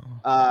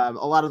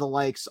 a lot of the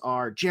likes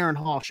are Jaron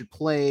Hall should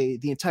play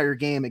the entire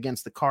game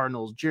against the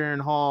Cardinals.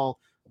 Jaron Hall,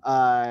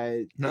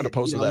 not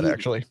opposed to that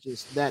actually.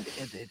 Just that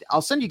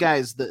I'll send you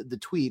guys the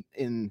tweet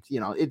and,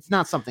 it's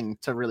not something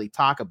to really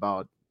talk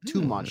about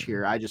too much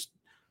here.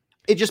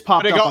 It just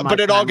popped up. But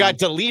it all got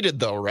deleted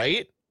though,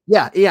 right?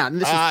 Yeah.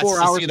 And this is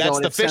 4 hours ago. That's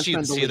the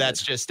fishy. See,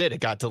 that's just it. It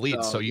got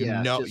deleted. So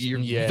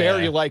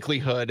very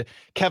likelihood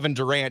Kevin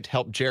Durant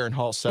helped Jaron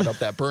Hall set up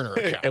that burner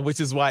account. And which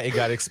is why it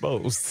got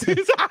exposed.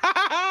 It's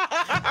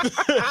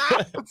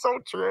so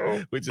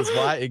true. Which is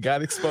why it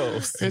got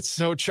exposed. It's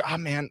so true. Oh,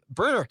 man,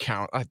 burner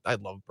account. I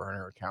love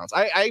burner accounts.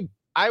 I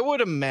would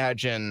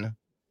imagine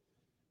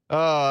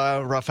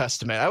rough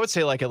estimate. I would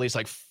say like at least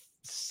like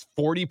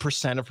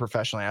 40% of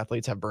professional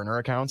athletes have burner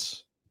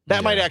accounts.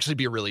 That might actually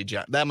be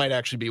that might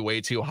actually be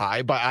way too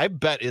high, but I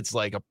bet it's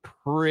like a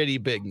pretty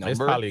big number. It's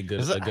probably a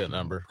good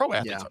number. Pro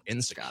athletes are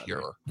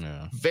insecure.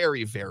 Yeah.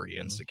 Very, very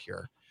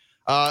insecure.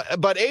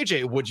 But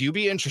AJ, would you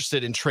be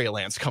interested in Trey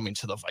Lance coming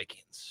to the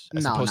Vikings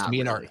as opposed to me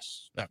and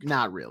Artis? Okay.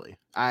 Not really.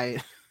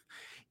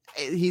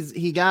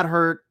 He got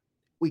hurt.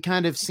 We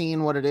kind of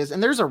seen what it is,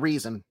 and there's a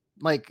reason.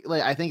 Like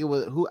I think it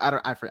was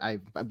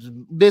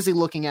I'm busy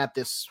looking at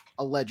this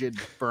alleged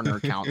burner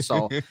account,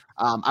 so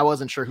I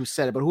wasn't sure who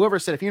said it, but whoever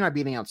said if you're not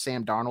beating out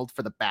Sam Darnold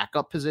for the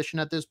backup position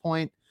at this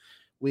point,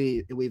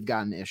 we've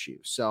got an issue.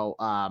 So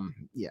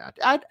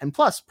and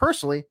plus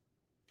personally,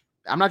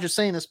 I'm not just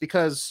saying this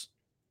because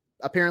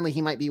apparently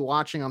he might be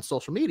watching on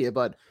social media,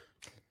 but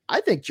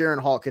I think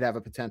Jaren Hall could have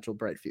a potential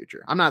bright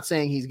future. I'm not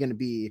saying he's going to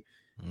be.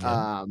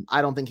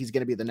 I don't think he's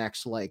going to be the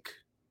next like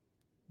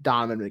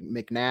Donovan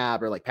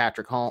McNabb or like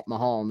Patrick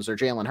Mahomes or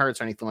Jalen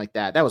Hurts or anything like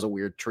that. That was a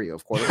weird trio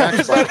of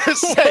quarterbacks.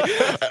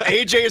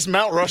 AJ's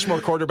Mount Rushmore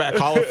quarterback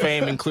Hall of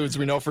Fame includes,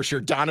 we know for sure,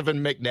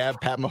 Donovan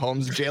McNabb, Pat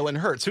Mahomes, Jalen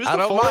Hurts. Who's the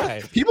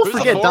fourth? People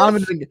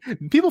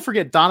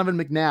forget Donovan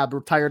McNabb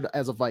retired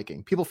as a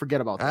Viking. People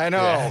forget about that. I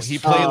know. He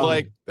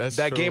played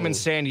that game in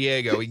San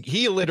Diego.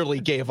 He literally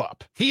gave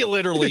up.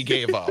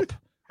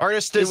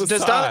 Artist,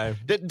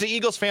 do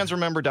Eagles fans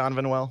remember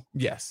Donovan well?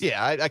 Yes.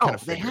 Yeah, I kind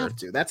of figured. They have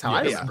to. That's how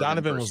I remember.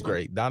 Donovan was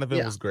great.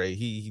 Was great.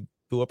 He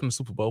blew up in the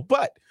Super Bowl,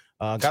 but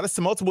got us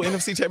to multiple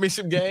NFC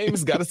Championship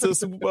games. Got us to the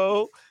Super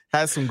Bowl.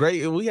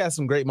 We had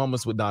some great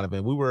moments with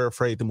Donovan. We were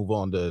afraid to move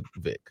on to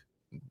Vic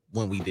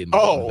when we didn't.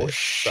 Oh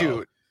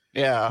shoot!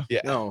 So, yeah.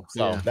 No,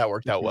 that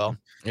worked out well.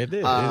 It did.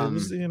 It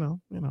was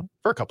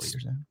for a couple of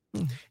years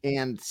now.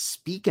 And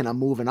speaking of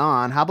moving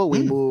on, how about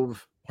we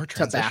move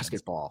to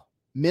basketball?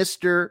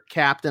 Mr.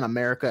 Captain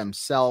America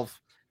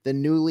himself, the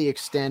newly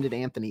extended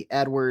Anthony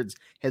Edwards,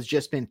 has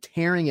just been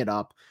tearing it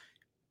up.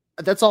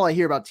 That's all I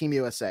hear about Team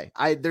USA.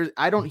 I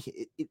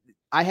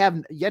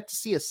have yet to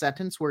see a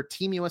sentence where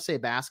Team USA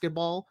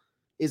basketball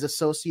is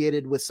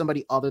associated with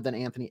somebody other than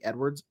Anthony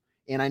Edwards.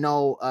 And I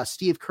know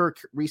Steve Kerr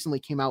recently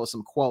came out with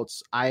some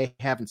quotes. I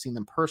haven't seen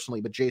them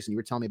personally, but Jason, you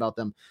were telling me about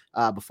them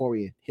before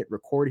we hit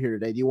record here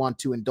today. Do you want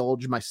to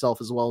indulge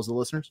myself as well as the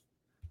listeners?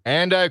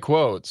 And I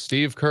quote,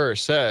 Steve Kerr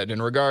said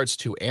in regards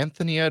to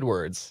Anthony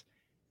Edwards,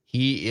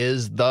 he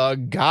is the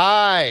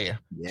guy.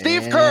 Yeah.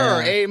 Steve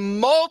Kerr, a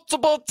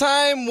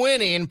multiple-time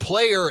winning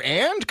player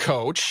and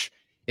coach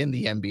in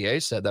the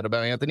NBA, said that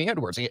about Anthony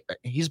Edwards.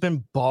 He's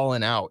been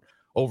balling out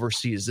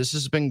overseas. This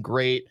has been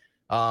great.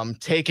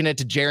 Taking it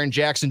to Jaren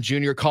Jackson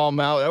Jr., call him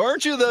out.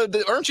 Aren't you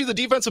the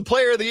defensive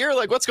player of the year?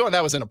 Like, what's going on?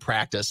 That was in a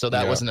practice, so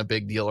that wasn't a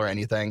big deal or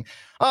anything.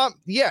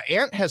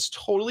 Ant has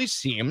totally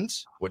seemed,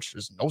 which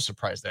is no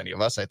surprise to any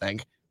of us, I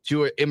think,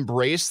 to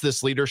embrace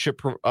this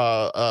leadership role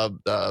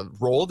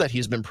that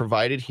he's been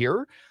provided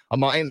here.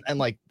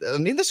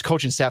 This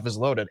coaching staff is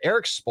loaded.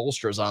 Eric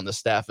Spoelstra's on the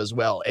staff as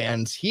well,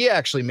 and he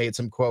actually made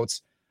some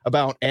quotes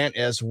about Ant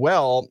as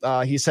well.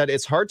 He said,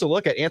 it's hard to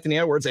look at Anthony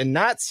Edwards and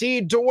not see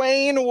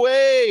Dwayne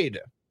Wade.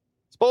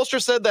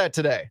 Spoelstra said that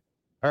today.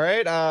 All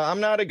right.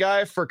 I'm not a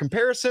guy for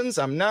comparisons.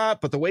 I'm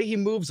not, but the way he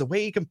moves, the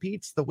way he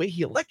competes, the way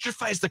he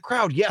electrifies the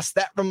crowd. Yes,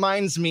 that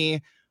reminds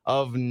me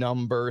of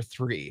number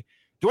 3.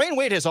 Dwayne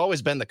Wade has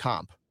always been the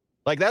comp.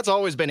 Like, that's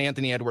always been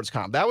Anthony Edwards'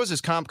 comp. That was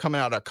his comp coming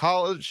out of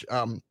college,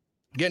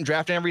 getting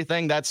drafted and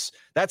everything. That's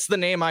the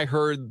name I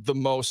heard the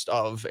most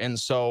of. And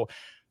so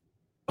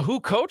who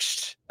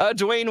coached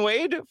Dwayne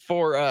Wade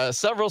for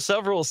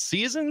several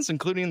seasons,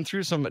 including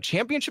through some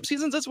championship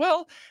seasons as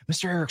well?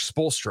 Mr. Eric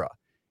Spoelstra.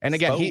 And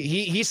again,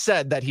 he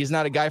said that he's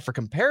not a guy for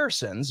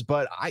comparisons,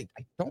 but I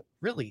don't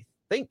really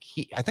think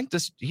he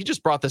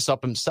just brought this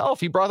up himself.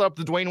 He brought up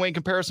the Dwayne Wade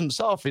comparison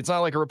himself. It's not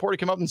like a reporter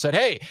came up and said,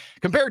 hey,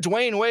 compare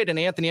Dwayne Wade and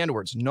Anthony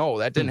Edwards. No,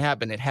 that didn't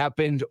happen. It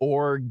happened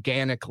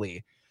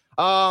organically.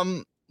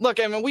 Look,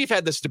 I mean, we've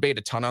had this debate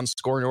a ton on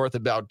Score North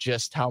about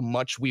just how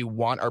much we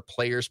want our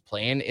players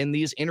playing in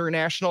these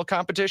international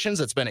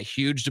competitions. It's been a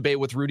huge debate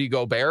with Rudy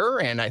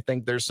Gobert, and I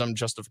think there's some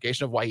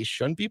justification of why he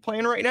shouldn't be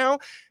playing right now.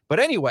 But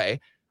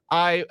anyway,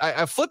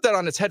 I flipped that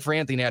on its head for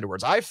Anthony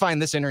Edwards. I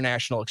find this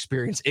international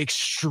experience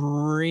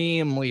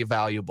extremely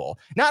valuable,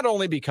 not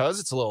only because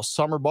it's a little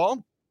summer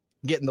ball,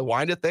 getting the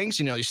wind of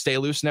things, you stay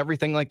loose and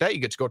everything like that. You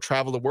get to go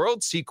travel the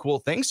world, see cool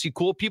things, see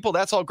cool people.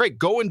 That's all great.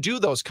 Go and do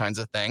those kinds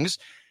of things.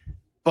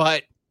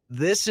 But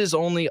this is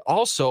only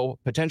also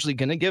potentially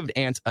going to give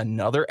Ant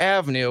another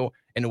avenue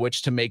in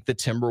which to make the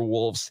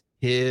Timberwolves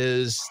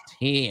his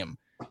team.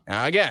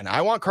 Now, again,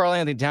 I want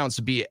Karl-Anthony Towns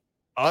to be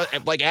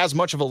as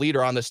much of a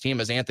leader on this team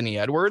as Anthony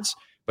Edwards.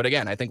 But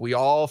again, I think we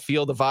all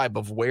feel the vibe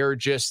of where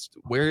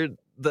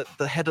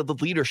the head of the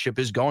leadership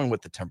is going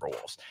with the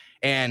Timberwolves,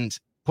 and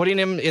putting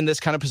him in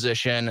this kind of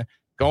position,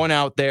 going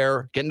out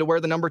there, getting to wear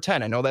the number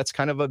 10. I know that's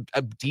kind of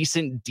a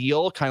decent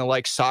deal, kind of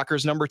like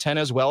soccer's number 10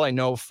 as well. I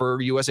know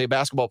for USA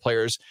basketball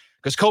players,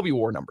 because Kobe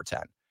wore number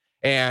 10.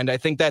 And I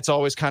think that's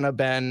always kind of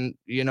been,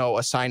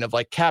 a sign of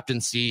like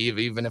captaincy,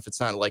 even if it's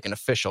not like an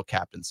official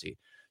captaincy.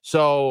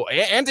 So,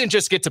 and didn't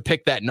just get to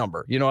pick that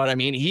number. You know what I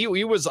mean? He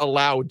was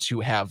allowed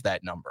to have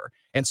that number.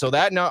 And so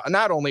that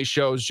not only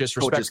shows just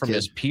respect from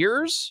his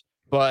peers,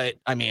 but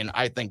I mean,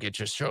 I think it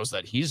just shows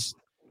that he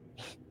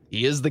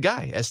is the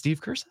guy, as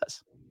Steve Kerr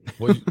says.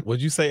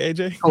 What'd you say,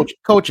 AJ?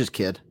 Coach's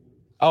kid.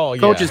 Oh,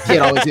 yeah. Coaches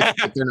can't always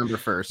pick their number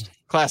first.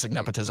 Classic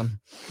nepotism.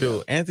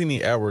 Dude,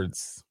 Anthony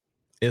Edwards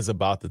is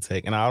about to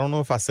take, and I don't know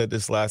if I said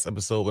this last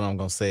episode, but I'm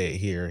going to say it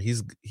here.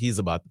 He's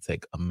about to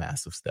take a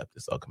massive step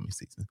this upcoming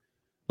season.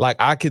 Like,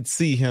 I could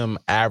see him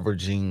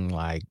averaging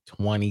like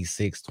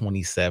 26,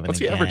 27. What's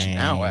he averaging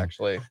now,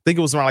 actually? I think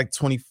it was around like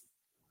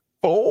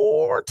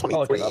 24,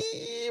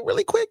 23,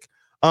 really quick.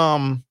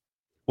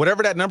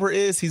 Whatever that number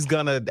is, he's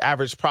going to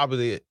average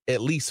probably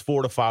at least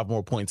 4 to 5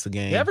 more points a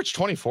game. He averaged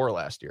 24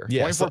 last year.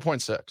 Yeah,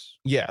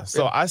 24.6.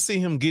 So I see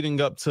him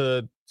getting up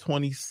to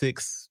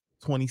 26,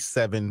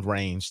 27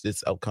 range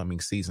this upcoming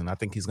season. I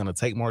think he's going to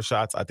take more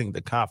shots. I think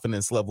the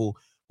confidence level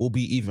will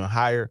be even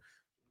higher.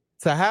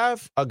 To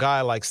have a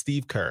guy like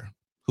Steve Kerr,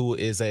 who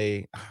is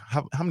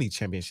how many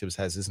championships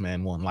has this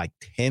man won? Like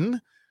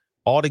 10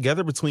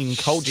 altogether between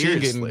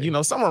coaching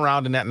and, somewhere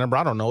around in that number.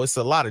 I don't know. It's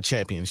a lot of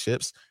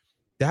championships.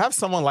 To have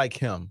someone like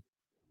him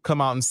come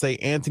out and say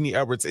Anthony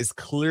Edwards is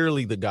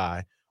clearly the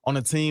guy on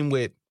a team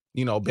with,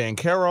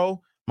 Banchero,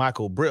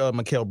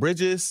 Mikal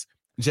Bridges,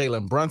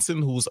 Jalen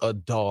Brunson, who's a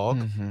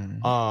dog,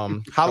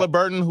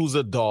 Halliburton, who's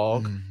a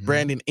dog,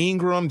 Brandon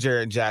Ingram,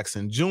 Jared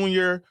Jackson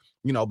Jr.,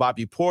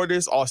 Bobby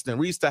Portis, Austin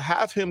Reeves. To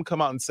have him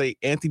come out and say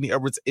Anthony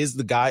Edwards is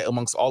the guy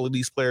amongst all of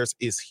these players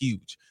is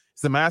huge.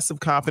 It's a massive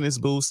confidence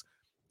boost,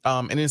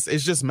 and it's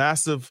just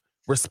massive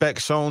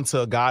respect shown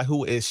to a guy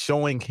who is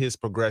showing his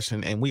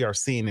progression, and we are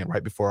seeing it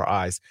right before our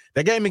eyes.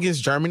 That game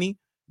against Germany,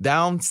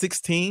 down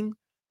 16,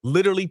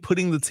 literally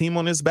putting the team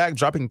on his back,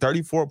 dropping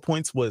 34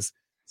 points was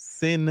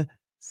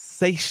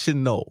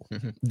sensational.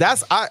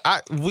 That's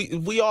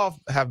we all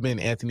have been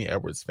Anthony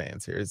Edwards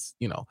fans here. It's,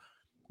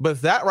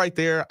 but that right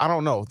there, I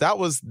don't know.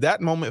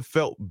 That moment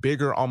felt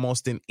bigger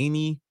almost than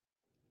any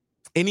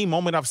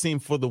moment I've seen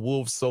for the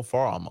Wolves so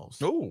far,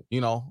 almost. Oh,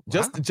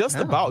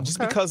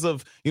 because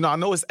of, I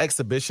know it's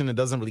exhibition. It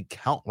doesn't really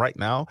count right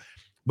now,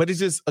 but it's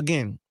just,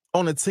 again,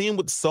 on a team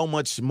with so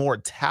much more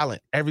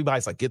talent,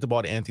 everybody's like, get the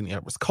ball to Anthony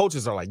Edwards.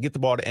 Coaches are like, get the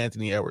ball to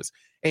Anthony Edwards.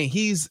 And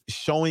he's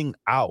showing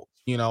out,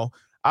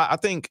 I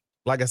think,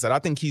 like I said, I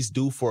think he's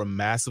due for a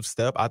massive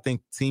step. I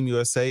think Team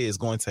USA is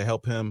going to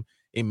help him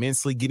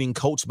immensely, getting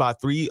coached by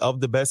 3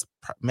 of the best,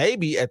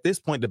 maybe at this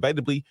point,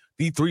 debatably,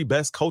 the 3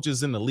 best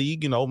coaches in the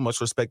league.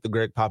 Much respect to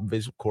Greg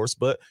Popovich, of course,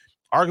 but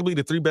arguably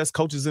the 3 best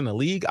coaches in the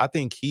league. I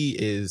think he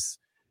is.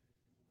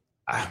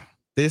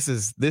 This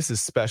is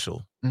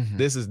special.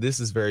 This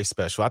is very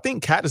special. I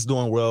think Cat is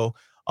doing well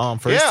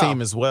for his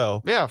team as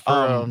well. Yeah,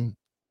 for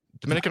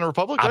Dominican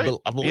Republic, right?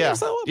 I believe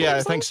so.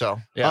 I think so.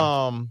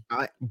 Yeah.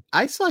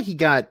 I saw he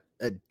got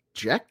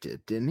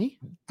ejected, didn't he?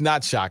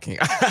 Not shocking.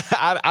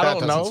 I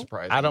don't know.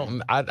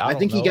 I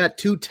think he got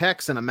 2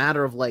 texts in a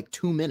matter of like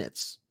 2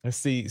 minutes. Let's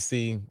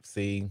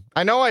see.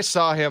 I know I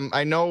saw him.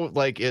 I know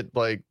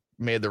it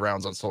made the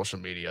rounds on social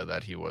media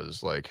that he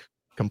was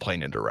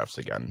complaining to refs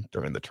again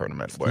during the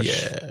tournament.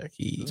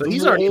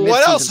 He's already.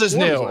 What else is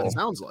new? It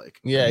sounds like.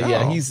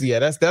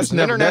 That's an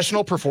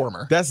international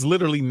performer. That's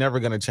literally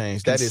never going to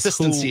change.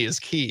 Consistency is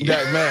key.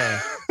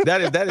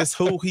 That is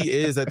who he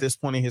is at this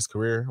point in his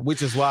career,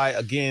 which is why,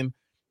 again,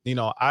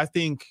 I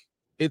think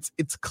it's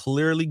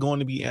clearly going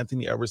to be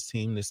Anthony Edwards'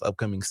 team this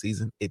upcoming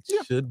season. It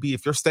should be.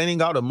 If you're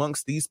standing out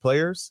amongst these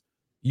players,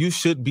 you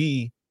should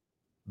be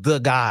the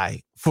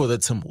guy for the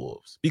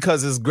Timberwolves.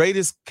 Because as great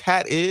as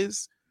Cat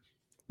is,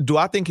 do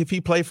I think if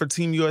he played for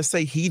Team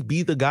USA, he'd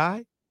be the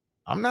guy?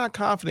 I'm not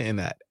confident in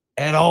that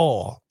at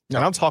all. And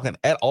I'm talking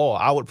at all.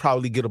 I would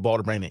probably get a ball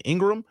to Brandon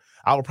Ingram.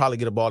 I would probably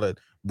get a ball to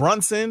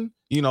Brunson,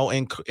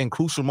 in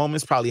crucial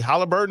moments, probably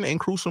Halliburton in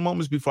crucial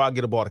moments before I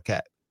get a ball to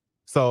Cat.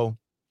 So,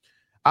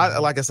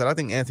 like I said, I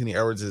think Anthony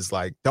Edwards is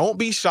don't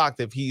be shocked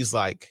if he's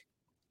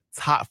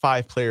top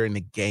 5 player in the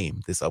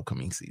game this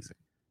upcoming season.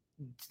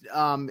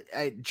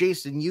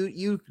 Jason,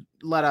 you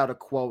let out a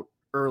quote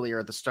earlier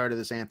at the start of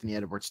this Anthony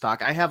Edwards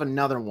talk. I have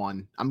another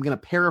one. I'm going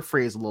to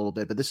paraphrase a little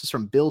bit, but this is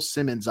from Bill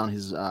Simmons on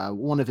his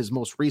one of his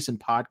most recent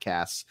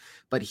podcasts.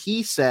 But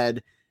he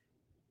said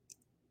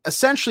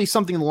essentially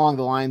something along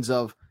the lines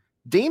of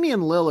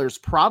Damian Lillard's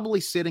probably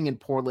sitting in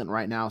Portland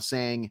right now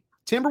saying,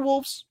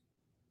 Timberwolves,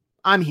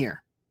 I'm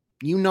here.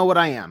 You know what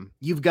I am.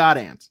 You've got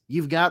Ant.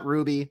 You've got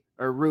Rudy,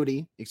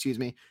 excuse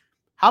me.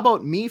 How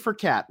about me for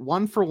Cat?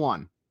 1 for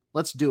 1.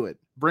 Let's do it.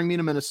 Bring me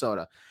to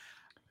Minnesota.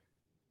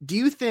 Do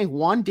you think,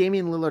 one,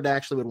 Damian Lillard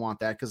actually would want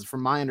that? Because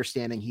from my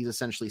understanding, he's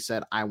essentially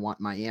said, I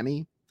want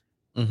Miami.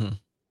 Do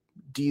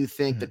you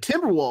think the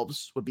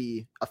Timberwolves would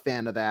be a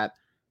fan of that?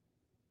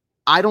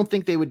 I don't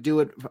think they would do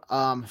it.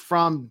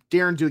 From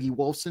Darren Doogie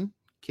Wolfson,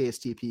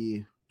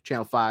 KSTP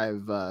Channel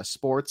 5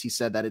 Sports, he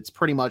said that it's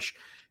pretty much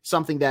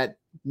something that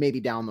maybe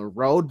down the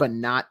road, but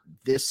not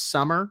this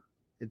summer.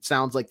 It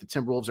sounds like the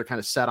Timberwolves are kind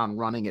of set on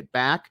running it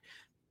back.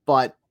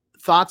 But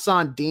thoughts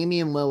on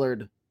Damian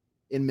Lillard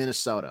in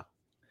Minnesota?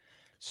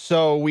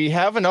 So we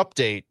have an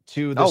update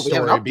to the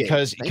story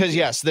because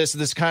yes,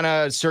 this kind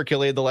of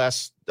circulated the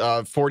last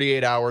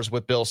 48 hours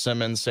with Bill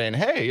Simmons saying,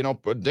 hey,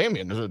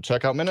 Damian,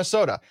 check out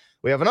Minnesota.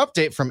 We have an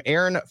update from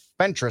Aaron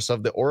Fentress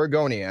of the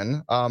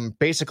Oregonian,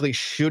 basically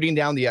shooting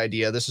down the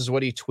idea. This is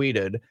what he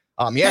tweeted.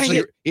 He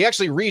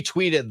actually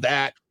retweeted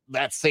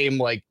that same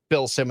like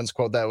Bill Simmons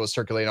quote that was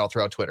circulating all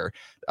throughout Twitter.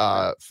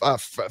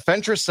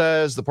 Fentress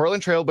says the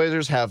Portland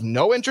Trailblazers have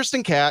no interest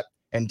in Cat,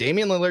 and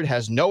Damian Lillard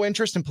has no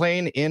interest in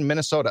playing in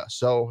Minnesota.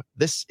 So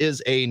this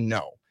is a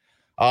no.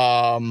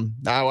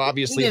 Now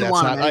obviously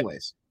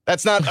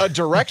that's not a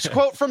direct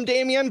quote from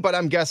Damian, but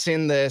I'm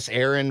guessing this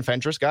Aaron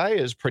Fentress guy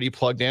is pretty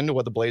plugged into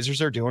what the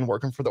Blazers are doing,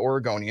 working for the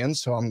Oregonians.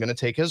 So I'm going to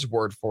take his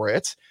word for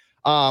it.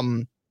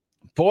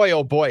 Boy,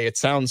 oh boy, it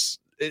sounds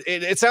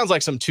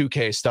like some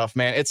 2K stuff,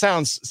 man. It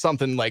sounds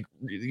something like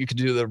you could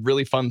do the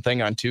really fun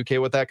thing on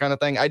 2K with that kind of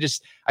thing. I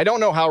don't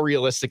know how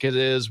realistic it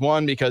is.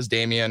 One, because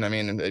Damian, I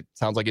mean, it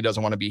sounds like he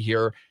doesn't want to be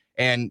here.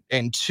 And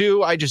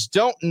two, I just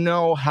don't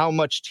know how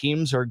much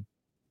teams are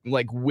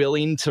like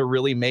willing to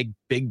really make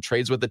big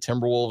trades with the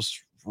Timberwolves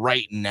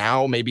right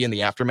now, maybe in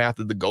the aftermath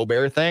of the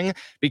Gobert thing,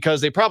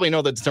 because they probably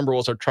know that the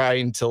Timberwolves are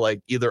trying to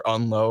like either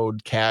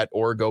unload Cat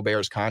or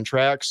Gobert's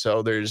contract.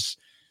 So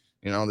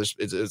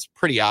it's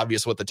pretty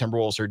obvious what the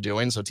Timberwolves are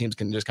doing. So teams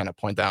can just kind of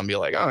point that out and be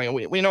like, oh,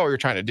 we know what you're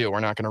trying to do.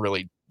 We're not going to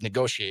really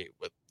negotiate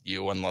with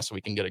you unless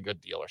we can get a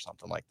good deal or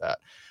something like that.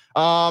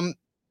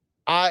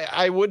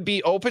 I would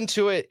be open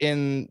to it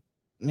in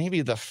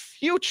maybe the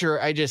future.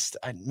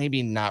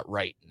 Maybe not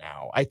right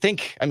now.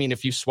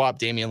 If you swap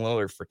Damian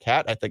Lillard for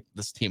Cat, I think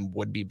this team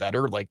would be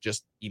better, like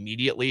just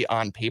immediately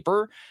on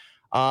paper.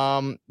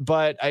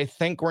 But I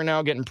think we're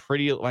now getting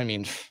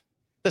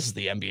this is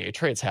the NBA.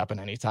 Trades happen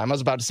anytime. I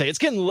was about to say it's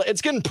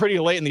getting pretty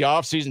late in the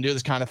offseason to do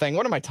this kind of thing.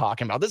 What am I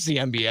talking about? This is the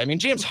NBA. I mean,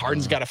 James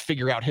Harden's got to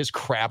figure out his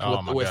crap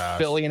with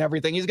Philly and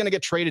everything. He's going to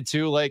get traded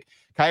too. Like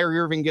Kyrie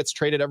Irving gets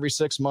traded every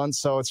 6 months.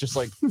 So it's just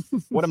like,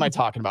 what am I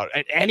talking about?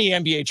 Any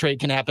NBA trade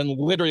can happen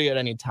literally at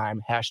any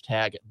time.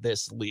 Hashtag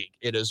this league.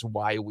 It is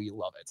why we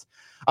love it.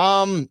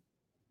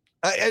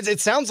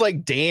 It sounds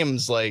like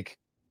Dame's like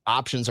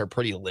options are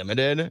pretty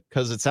limited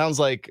because it sounds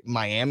like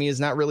Miami is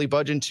not really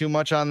budging too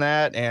much on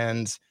that.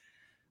 And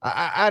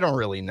I don't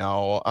really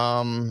know.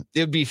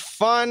 It'd be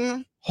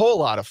fun, whole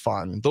lot of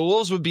fun. The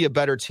Wolves would be a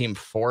better team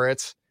for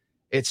it.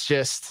 It's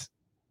just,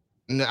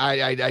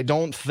 I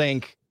don't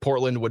think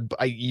Portland would.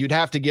 You'd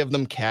have to give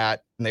them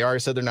Cat, and they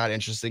already said they're not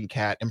interested in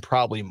Cat, and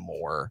probably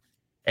more.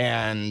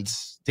 And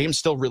Dame's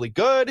still really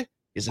good.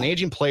 He's an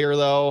aging player,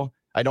 though.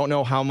 I don't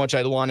know how much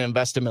I'd want to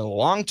invest him in the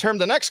long term.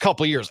 The next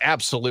couple of years,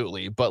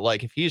 absolutely. But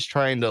like, if he's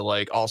trying to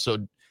like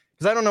also.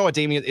 Because I don't know what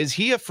Damian is.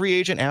 He a free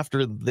agent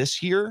after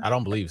this year? I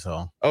don't believe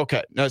so.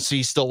 Okay. No, so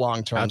he's still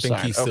long term. I think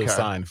he's still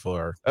signed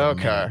for.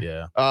 Okay.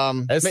 Yeah.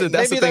 That's the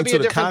thing too.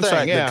 The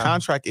contract. Yeah. The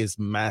contract is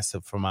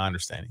massive, from my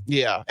understanding.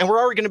 Yeah, and we're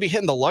already going to be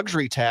hitting the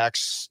luxury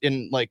tax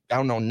in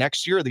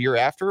next year or the year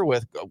after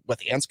with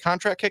Ant's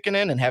contract kicking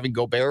in and having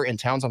Gobert and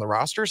Towns on the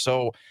roster.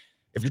 So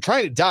if you're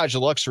trying to dodge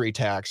the luxury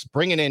tax,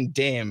 bringing in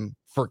Dame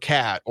for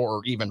Cat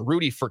or even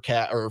Rudy for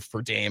Cat or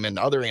for Dame and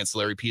other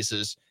ancillary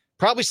pieces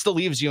probably still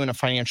leaves you in a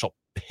financial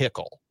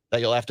pickle that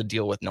you'll have to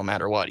deal with no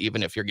matter what,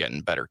 even if you're getting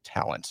better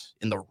talent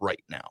in the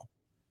right now.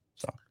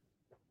 So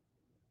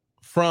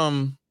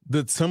from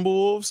the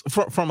Timberwolves,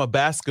 from a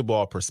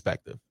basketball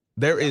perspective,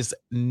 there is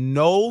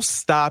no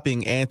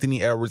stopping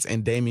Anthony Edwards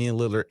and Damian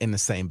Lillard in the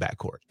same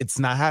backcourt. It's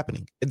not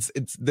happening. It's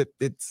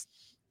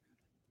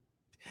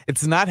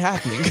not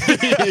happening.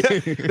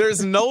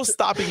 There's no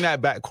stopping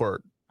that backcourt.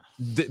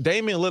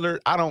 Damian Lillard,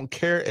 I don't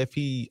care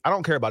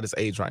about his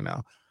age right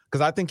now.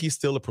 Because I think he's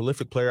still a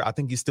prolific player. I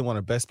think he's still one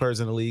of the best players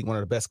in the league, one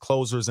of the best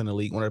closers in the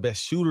league, one of the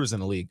best shooters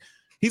in the league.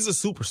 He's a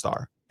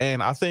superstar.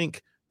 And I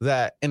think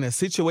that in a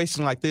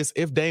situation like this,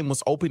 if Dame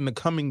was open to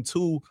coming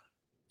to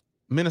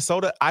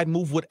Minnesota, I'd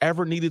move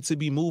whatever needed to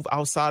be moved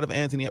outside of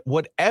Anthony.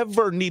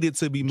 Whatever needed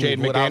to be moved.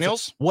 Jaden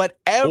McDaniels?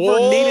 Whatever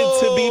needed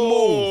to be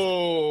moved.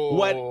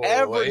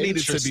 Whatever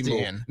needed to be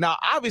moved. Now,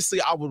 obviously,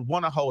 I would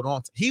want to hold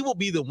on to. He will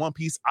be the one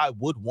piece I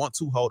would want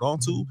to hold on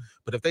to.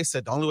 But if they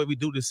said the only way we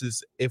do this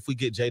is if we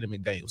get Jaden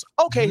McDaniels,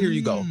 okay, here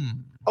you go.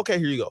 Okay,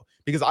 here you go.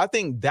 Because I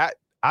think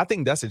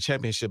that's a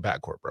championship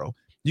backcourt, bro.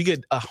 You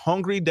get a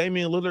hungry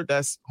Damian Lillard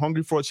that's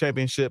hungry for a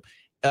championship,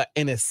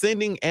 an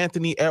ascending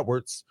Anthony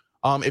Edwards.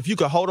 If you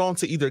could hold on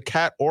to either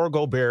Cat or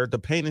Gobert, the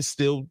paint is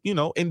still, in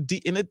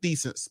a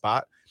decent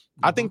spot.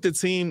 I think the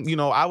team,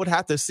 I would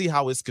have to see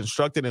how it's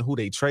constructed and who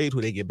they trade,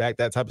 who they get back,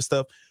 that type of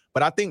stuff.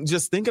 But I think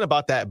just thinking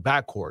about that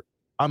backcourt,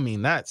 I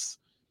mean, it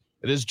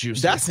is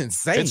juicy. That's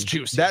insane. It's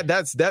juicy.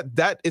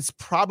 That it's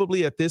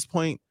probably at this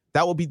point,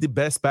 that would be the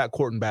best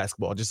backcourt in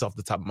basketball, just off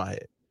the top of my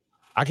head.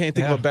 I can't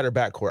think of a better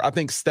backcourt. I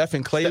think Steph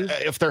and Clay,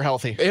 if they're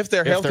healthy,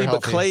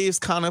 but Clay is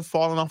kind of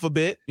falling off a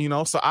bit,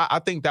 So I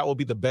think that will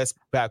be the best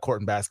backcourt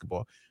in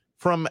basketball.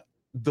 From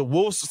the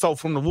Wolves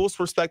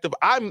perspective,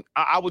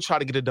 I would try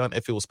to get it done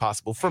if it was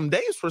possible. From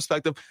Dave's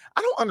perspective,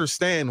 I don't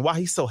understand why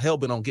he's so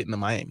hell-bent on getting to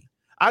Miami.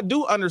 I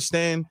do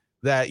understand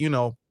that,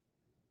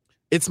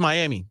 it's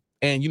Miami.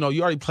 And, you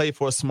already played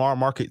for a small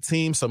market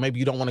team, so maybe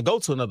you don't want to go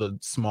to another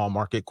small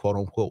market, quote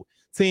unquote,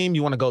 team.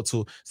 You want to go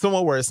to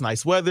somewhere where it's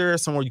nice weather,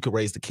 somewhere you could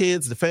raise the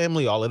kids, the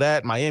family, all of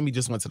that. Miami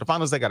just went to the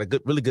finals. They got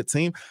a really good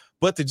team.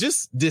 But to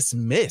just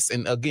dismiss,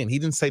 and again, he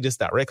didn't say this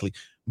directly,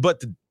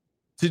 but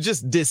to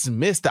just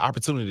dismiss the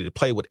opportunity to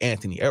play with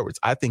Anthony Edwards.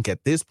 I think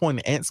at this point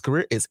in Ant's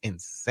career is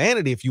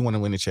insanity if you want to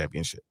win a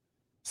championship.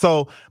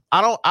 So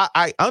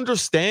I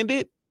understand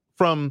it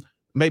from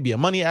maybe a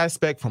money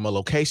aspect, from a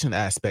location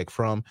aspect,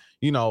 from,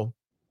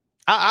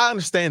 I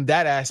understand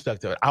that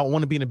aspect of it. I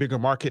want to be in a bigger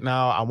market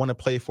now. I want to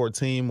play for a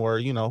team where,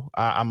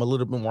 I'm a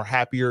little bit more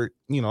happier,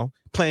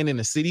 playing in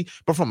the city.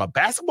 But from a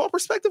basketball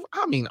perspective,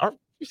 I mean,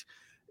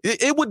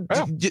 it would.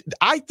 Yeah.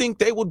 I think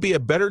they would be a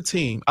better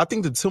team. I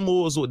think the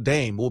Timberwolves with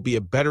Dame will be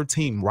a better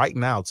team right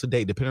now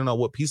today, depending on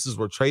what pieces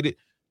were traded,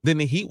 than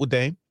the Heat with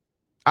Dame.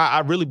 I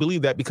really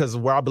believe that because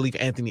of where I believe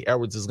Anthony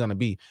Edwards is going to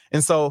be.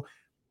 And so,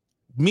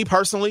 me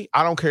personally,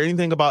 I don't care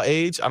anything about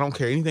age. I don't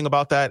care anything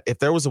about that. If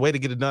there was a way to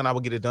get it done, I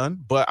would get it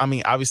done. But I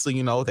mean,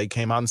 obviously, they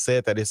came out and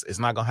said that it's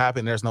not going to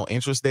happen. There's no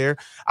interest there.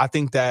 I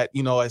think that,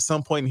 at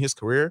some point in his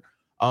career,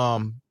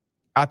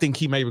 I think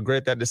he may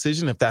regret that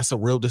decision if that's a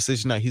real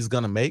decision that he's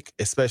going to make,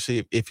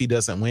 especially if he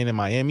doesn't win in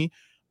Miami.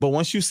 But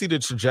once you see the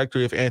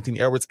trajectory of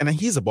Anthony Edwards, and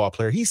he's a ball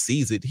player, he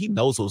sees it. He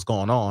knows what's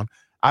going on.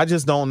 I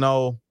just don't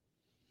know.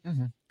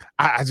 Mm-hmm.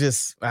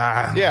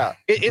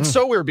 It's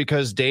so weird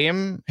because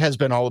Dame has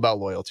been all about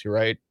loyalty,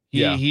 right?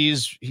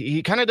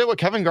 He kind of did what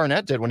Kevin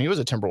Garnett did when he was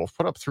a Timberwolf,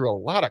 put up through a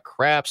lot of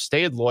crap,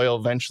 stayed loyal.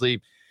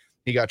 Eventually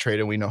he got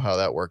traded. We know how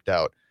that worked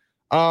out.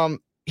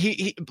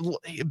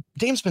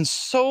 Dame's been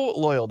so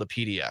loyal to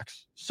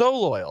PDX, so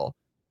loyal.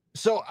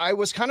 So I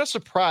was kind of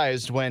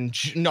surprised when,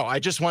 I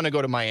just want to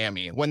go to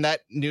Miami when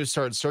that news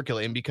started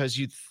circulating, because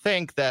you'd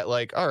think that,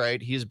 like, all right,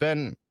 he's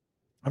been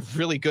a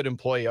really good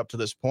employee up to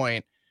this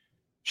point.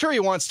 Sure,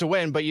 he wants to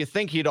win, but you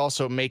think he'd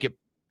also make it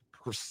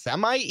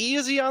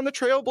semi-easy on the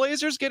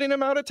Trailblazers getting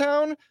him out of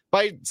town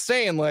by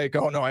saying, like,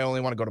 oh, no, I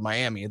only want to go to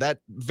Miami. That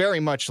very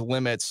much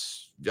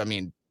limits,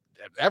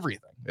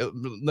 everything. It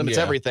limits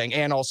everything.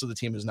 And also the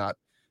team is not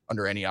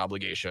under any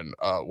obligation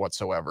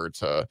whatsoever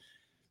to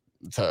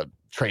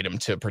trade him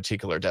to a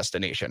particular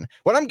destination.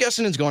 What I'm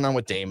guessing is going on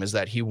with Dame is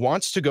that he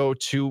wants to go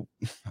to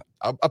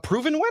a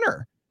proven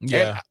winner.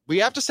 Yeah. And we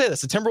have to say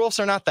this. The Timberwolves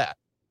are not that.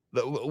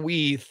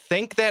 We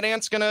think that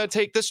Ant's going to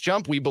take this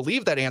jump. We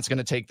believe that Ant's going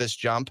to take this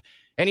jump.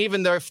 And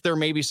even though if there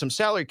may be some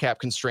salary cap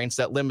constraints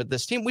that limit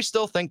this team, we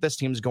still think this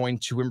team's going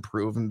to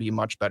improve and be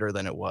much better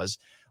than it was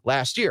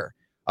last year.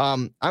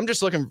 I'm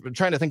just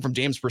trying to think from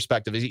Dame's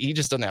perspective. He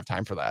just doesn't have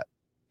time for that.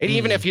 And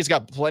even if he's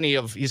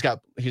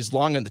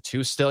long in the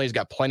tooth still, he's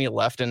got plenty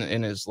left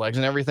in his legs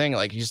and everything.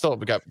 Like, he's still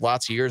got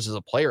lots of years as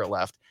a player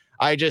left.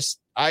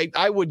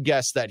 I would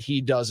guess that he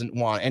doesn't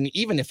want, and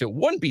even if it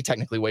wouldn't be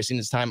technically wasting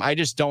his time, I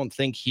just don't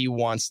think he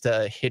wants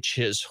to hitch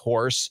his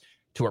horse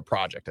to a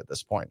project at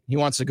this point. He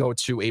wants to go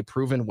to a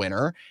proven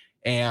winner,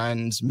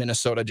 and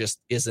Minnesota just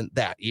isn't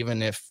that,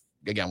 even if,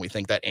 again, we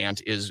think that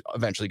Ant is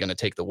eventually going to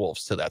take the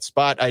Wolves to that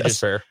spot. That's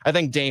fair. I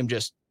think Dame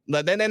just,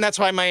 and that's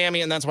why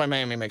Miami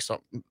makes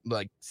some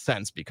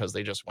sense, because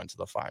they just went to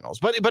the finals.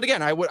 But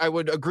again, I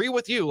would agree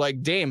with you.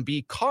 Like, Dame,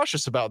 be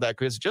cautious about that,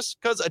 because just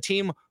because a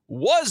team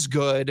was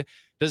good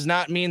does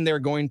not mean they're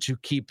going to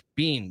keep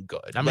being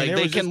good. I mean,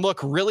 they can look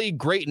really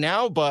great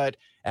now, but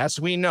as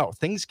we know,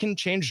 things can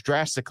change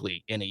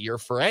drastically in a year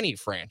for any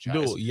franchise.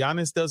 Dude,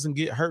 Giannis doesn't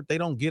get hurt. They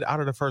don't get out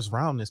of the first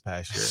round this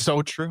past year.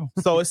 So true.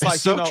 So it's like,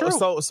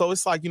 so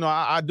it's like,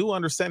 I do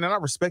understand, and I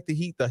respect the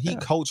Heat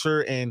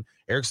culture, and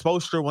Eric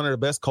Spoelstra, one of the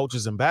best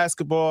coaches in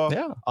basketball.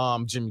 Yeah.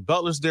 Jimmy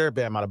Butler's there,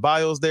 Bam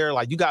Adebayo's there.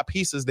 Like, you got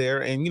pieces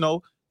there, and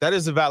that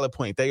is a valid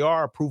point. They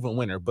are a proven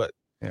winner, but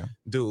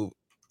dude.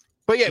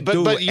 But you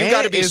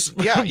got to be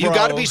you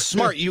got to be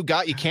smart. You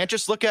can't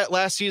just look at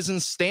last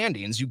season's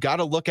standings. You got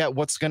to look at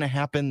what's going to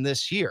happen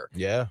this year.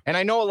 Yeah. And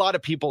I know a lot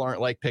of people aren't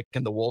like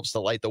picking the Wolves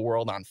to light the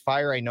world on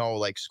fire. I know,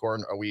 like,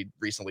 we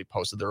recently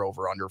posted their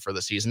over under for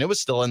the season. It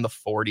was still in the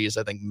 40s,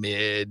 I think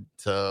mid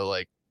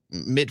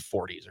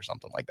 40s or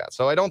something like that.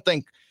 So I don't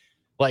think,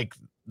 like,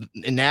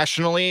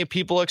 nationally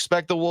people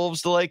expect the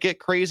Wolves to, like, get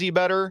crazy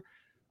better.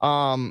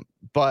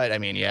 But I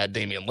mean,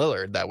 Damian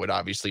Lillard, that would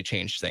obviously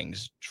change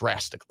things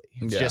drastically.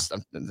 It's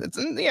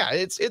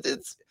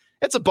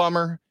it's a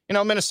bummer.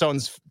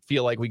 Minnesotans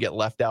feel like we get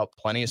left out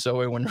plenty.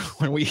 So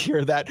when we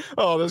hear that,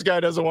 oh, this guy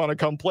doesn't want to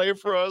come play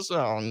for us,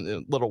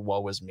 little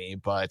woe is me.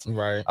 But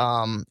right.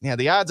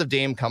 The odds of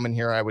Dame coming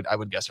here, I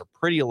would guess, are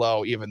pretty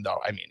low, even though,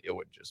 I mean,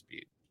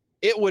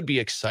 it would be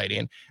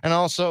exciting. And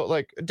also,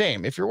 like,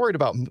 Dame, if you're worried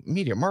about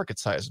media market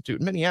size,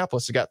 dude,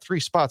 Minneapolis has got 3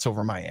 spots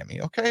over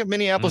Miami. Okay.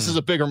 Minneapolis is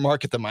a bigger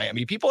market than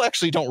Miami. People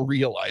actually don't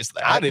realize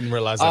that. I didn't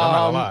realize that. I'm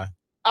not gonna lie.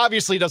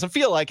 Obviously, it doesn't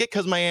feel like it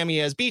because Miami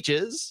has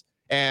beaches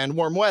and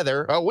warm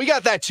weather. Oh, we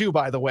got that too,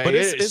 by the way. But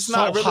it's so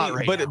not really hot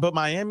right now. But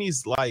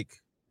Miami's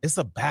like, it's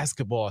a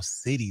basketball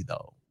city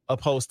though,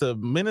 opposed to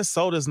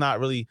Minnesota's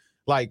not really.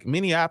 Like,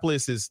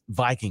 Minneapolis is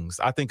Vikings.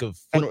 I think of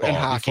football and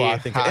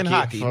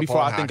hockey,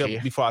 before I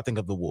think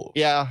of the Wolves.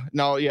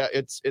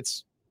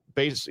 It's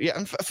base. Yeah,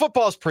 and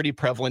football is pretty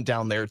prevalent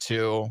down there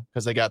too,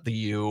 because they got the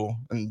U,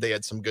 and they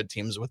had some good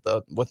teams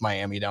with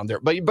Miami down there.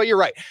 But you're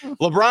right.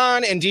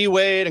 LeBron and D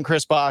Wade and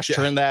Chris Bosh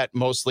turned that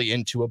mostly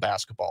into a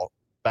basketball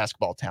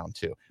basketball town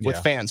too, with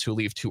fans who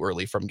leave too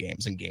early from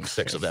games in Game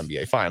 6 of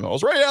NBA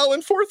Finals. Ray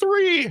Allen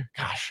 4-3.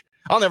 Gosh,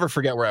 I'll never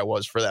forget where I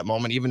was for that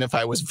moment, even if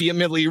I was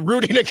vehemently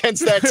rooting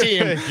against that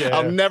team.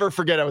 I'll never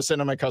forget I was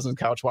sitting on my cousin's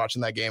couch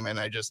watching that game, and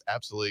I just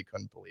absolutely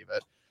couldn't believe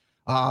it.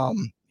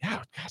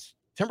 Gosh,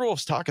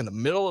 Timberwolves talk in the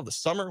middle of the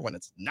summer when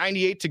it's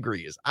 98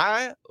 degrees.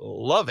 I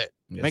love it.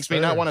 Makes me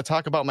not want to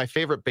talk about my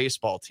favorite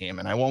baseball team,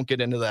 and I won't get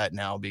into that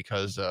now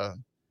because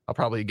I'll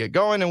probably get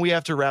going, and we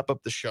have to wrap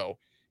up the show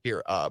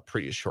here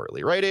pretty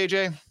shortly. Right,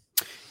 AJ?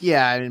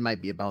 Yeah, it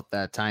might be about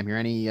that time here.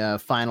 Any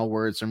final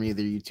words from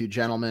either you two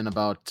gentlemen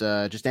about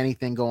just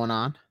anything going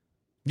on?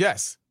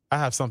 Yes, I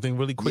have something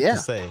really quick to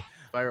say.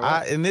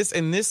 And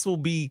this will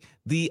be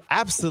the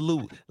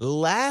absolute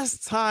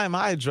last time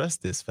I address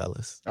this,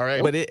 fellas. All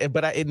right, but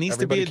it needs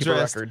to be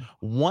addressed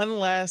one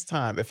last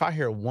time. If I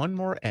hear one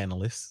more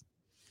analyst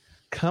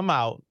come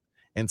out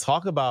and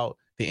talk about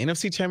the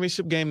NFC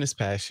Championship game this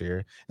past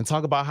year and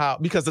talk about how,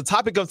 because the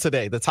topic of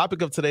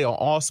today on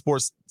all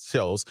sports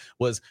shows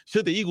was,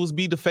 should the Eagles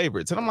be the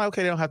favorites? And I'm like,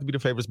 okay, they don't have to be the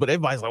favorites, but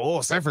everybody's like,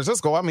 oh, San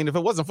Francisco. I mean, if it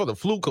wasn't for the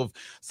fluke of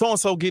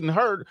so-and-so getting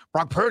hurt,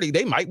 Brock Purdy,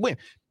 they might win.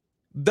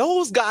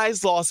 Those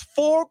guys lost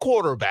 4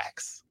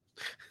 quarterbacks.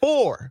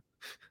 Four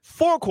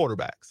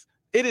quarterbacks.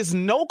 It is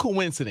no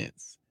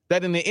coincidence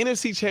that in the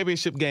NFC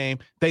Championship game,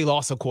 they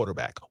lost a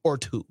quarterback or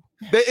 2.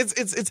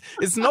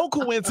 It's no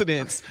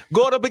coincidence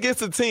going up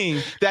against a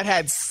team that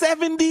had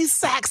 70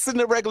 sacks in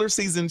the regular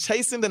season,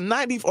 chasing the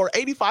 90 or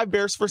 85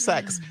 Bears for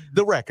sacks,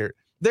 the record.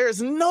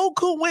 There's no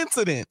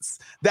coincidence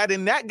that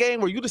in that game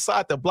where you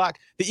decide to block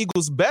the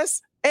Eagles'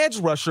 best edge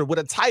rusher with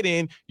a tight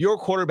end, your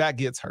quarterback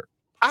gets hurt.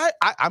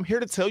 I'm here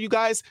to tell you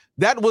guys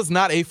that was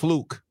not a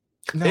fluke.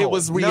 It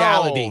was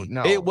reality.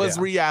 It was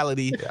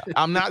reality. Yeah.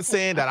 I'm not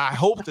saying that I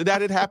hoped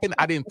that it happened.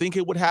 I didn't think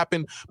it would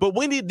happen. But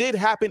when it did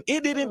happen,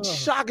 it didn't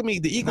shock me.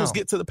 The Eagles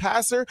get to the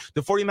passer.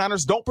 The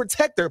 49ers don't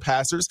protect their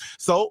passers.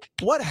 So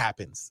what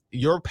happens?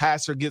 Your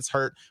passer gets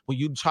hurt when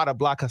you try to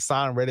block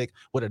Hassan Reddick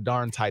with a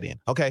darn tight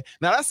end. Okay.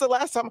 Now, that's the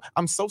last time.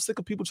 I'm so sick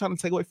of people trying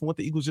to take away from what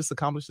the Eagles just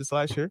accomplished this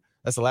last year.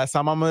 That's the last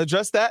time I'm going to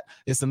address that.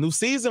 It's a new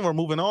season. We're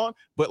moving on.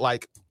 But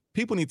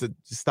people need to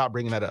just stop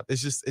bringing that up.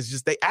 It's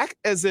just they act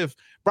as if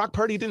Brock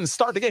Purdy didn't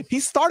start the game. He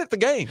started the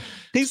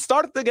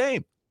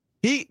game.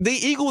 The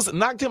Eagles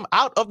knocked him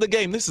out of the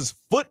game. This is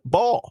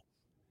football.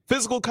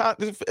 Physical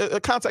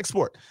contact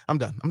sport. I'm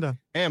done.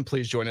 And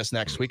please join us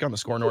next week on the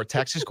Score North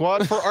Taxi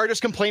Squad for artists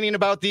complaining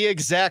about the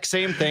exact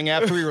same thing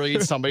after we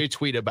read somebody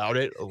tweet about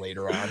it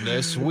later on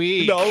this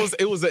week. No,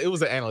 it was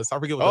an analyst. I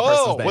forget what the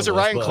person's name was. It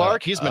Ryan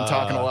Clark? He's been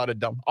talking a lot of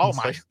dumb. Oh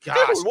my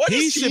gosh, dude, what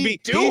he should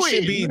be doing? He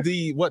should be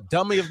the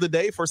dummy of the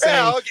day for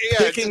saying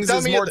Pickens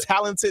is more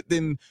talented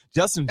than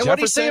Justin Jefferson. What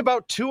did he say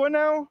about Tua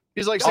now?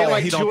 He's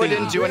saying Tua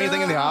didn't do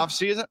anything in the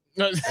offseason.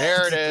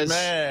 There it is.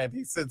 Man,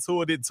 he said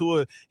Tua did.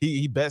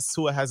 He bets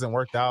Tua hasn't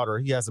worked out or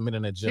he hasn't been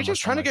in a gym. He's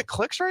just trying to get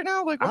clicks right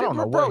now? I don't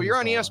know. Bro, you're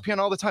on ESPN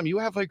all the time. You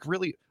have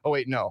really... Oh,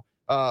 wait, no.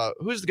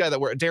 Who's the guy that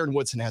Darren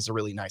Woodson has a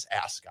really nice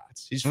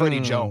ascots. He's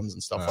Freddie Jones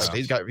and stuff like that.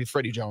 He's got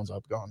Freddie Jones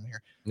up going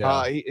here.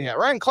 Yeah.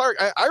 Ryan Clark.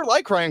 I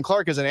like Ryan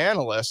Clark as an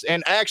analyst.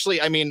 And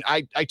actually,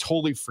 I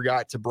totally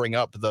forgot to bring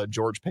up the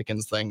George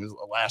Pickens thing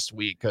last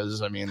week because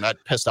that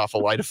pissed off a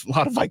lot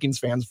of Vikings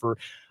fans for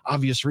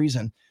obvious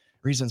reasons.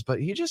 But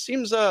he just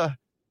seems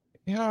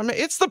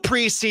it's the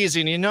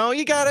preseason,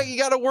 you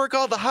gotta work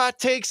all the hot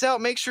takes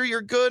out, make sure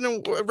you're good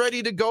and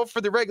ready to go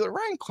for the regular.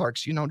 Ryan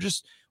Clark's,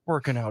 just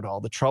working out all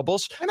the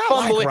troubles,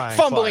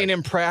 fumbling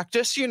in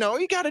practice. You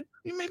maybe gotta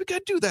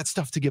do that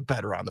stuff to get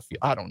better on the field.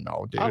 I don't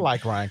know, dude. I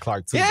like Ryan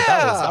Clark too. Yeah,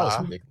 that was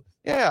ridiculous.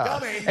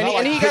 Yeah,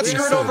 and he got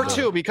screwed over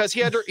too because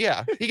he had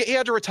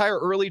to retire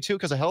early too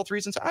because of health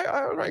reasons.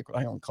 I like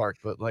Ryan Clark,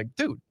 but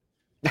dude.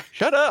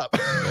 Shut up.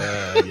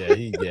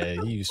 He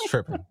was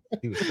tripping.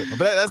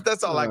 But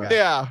that's all I got.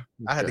 Yeah.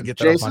 I had to get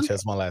that off my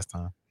chest one last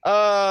time.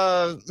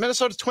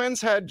 Minnesota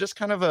Twins had just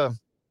kind of a,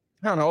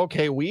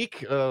 okay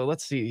week.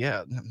 Let's see.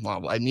 Yeah.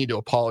 Well, I need to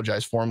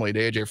apologize formally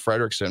to AJ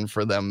Fredrickson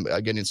for them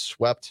getting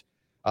swept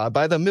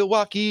by the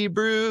Milwaukee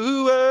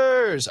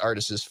Brewers,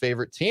 Artist's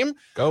favorite team.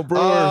 Go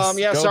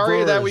Brewers.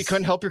 Sorry that we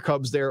couldn't help your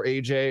Cubs there,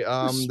 AJ.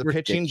 The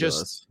pitching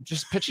just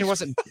pitching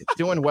wasn't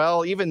doing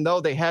well, even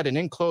though they had an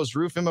enclosed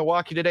roof in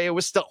Milwaukee today. It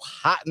was still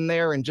hot in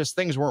there, and just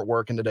things weren't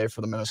working today for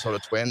the Minnesota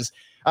Twins.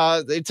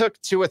 They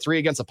took 2 or 3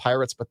 against the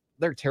Pirates, but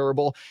they're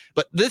terrible.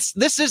 But this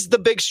is the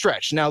big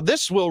stretch. Now,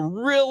 this will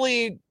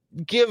really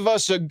give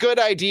us a good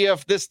idea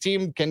if this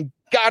team can,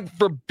 God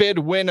forbid,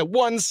 win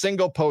one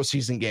single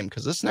postseason game,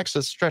 because this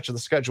next stretch of the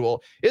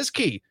schedule is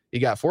key. You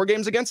got 4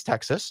 games against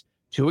Texas,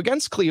 3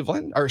 against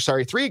Cleveland,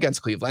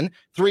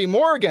 3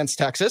 more against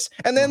Texas,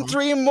 and then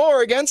 3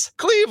 more against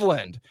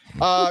Cleveland.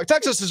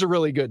 Texas is a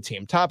really good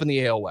team, top in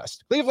the AL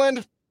West.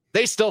 Cleveland,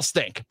 they still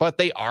stink, but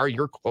they are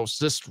your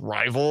closest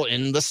rival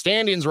in the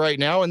standings right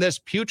now in this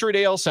putrid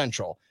AL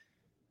Central.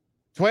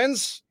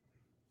 Twins,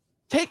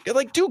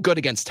 do good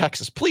against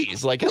Texas,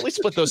 please. Like, at least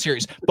split those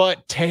series,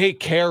 but take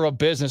care of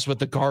business with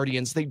the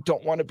Guardians. They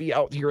don't want to be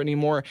out here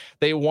anymore.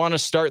 They want to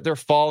start their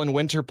fall and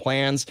winter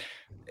plans.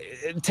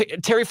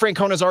 Terry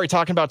Francona's already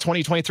talking about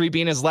 2023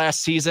 being his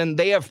last season.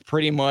 They have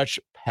pretty much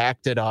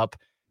packed it up.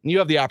 And you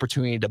have the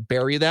opportunity to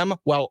bury them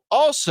while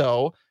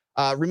also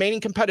remaining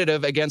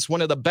competitive against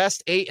one of the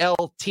best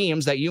AL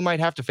teams that you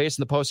might have to face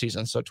in the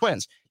postseason. So,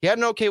 Twins, you had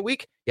an okay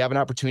week. You have an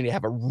opportunity to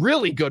have a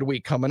really good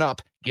week coming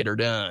up. Get her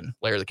done.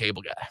 Larry the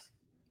Cable Guy.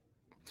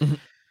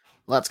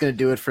 Well, that's going to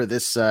do it for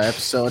this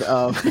episode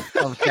of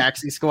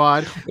Taxi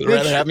Squad. Would you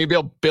rather have me be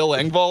a Bill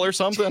Engvall or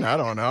something? I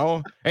don't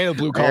know. Ain't a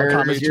blue collar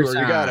comedy tour.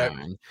 You got it.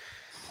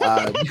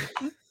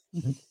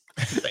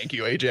 Thank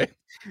you, AJ.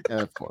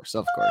 Of course.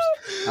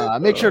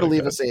 Make sure to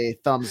leave us a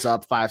thumbs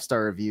up,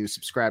 5-star review,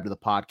 subscribe to the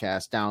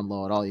podcast,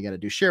 download. All you got to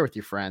do, share with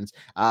your friends.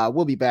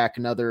 We'll be back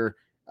another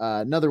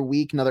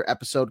week, another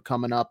episode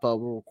coming up.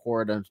 We'll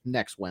record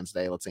next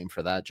Wednesday. Let's aim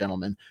for that,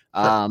 gentlemen.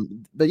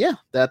 But yeah,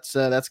 that's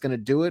going to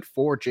do it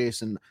for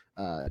Jason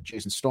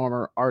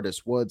Stormer,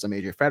 Artis Woods. I'm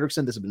AJ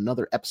Fredrickson. This has been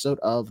another episode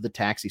of the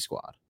Taxi Squad.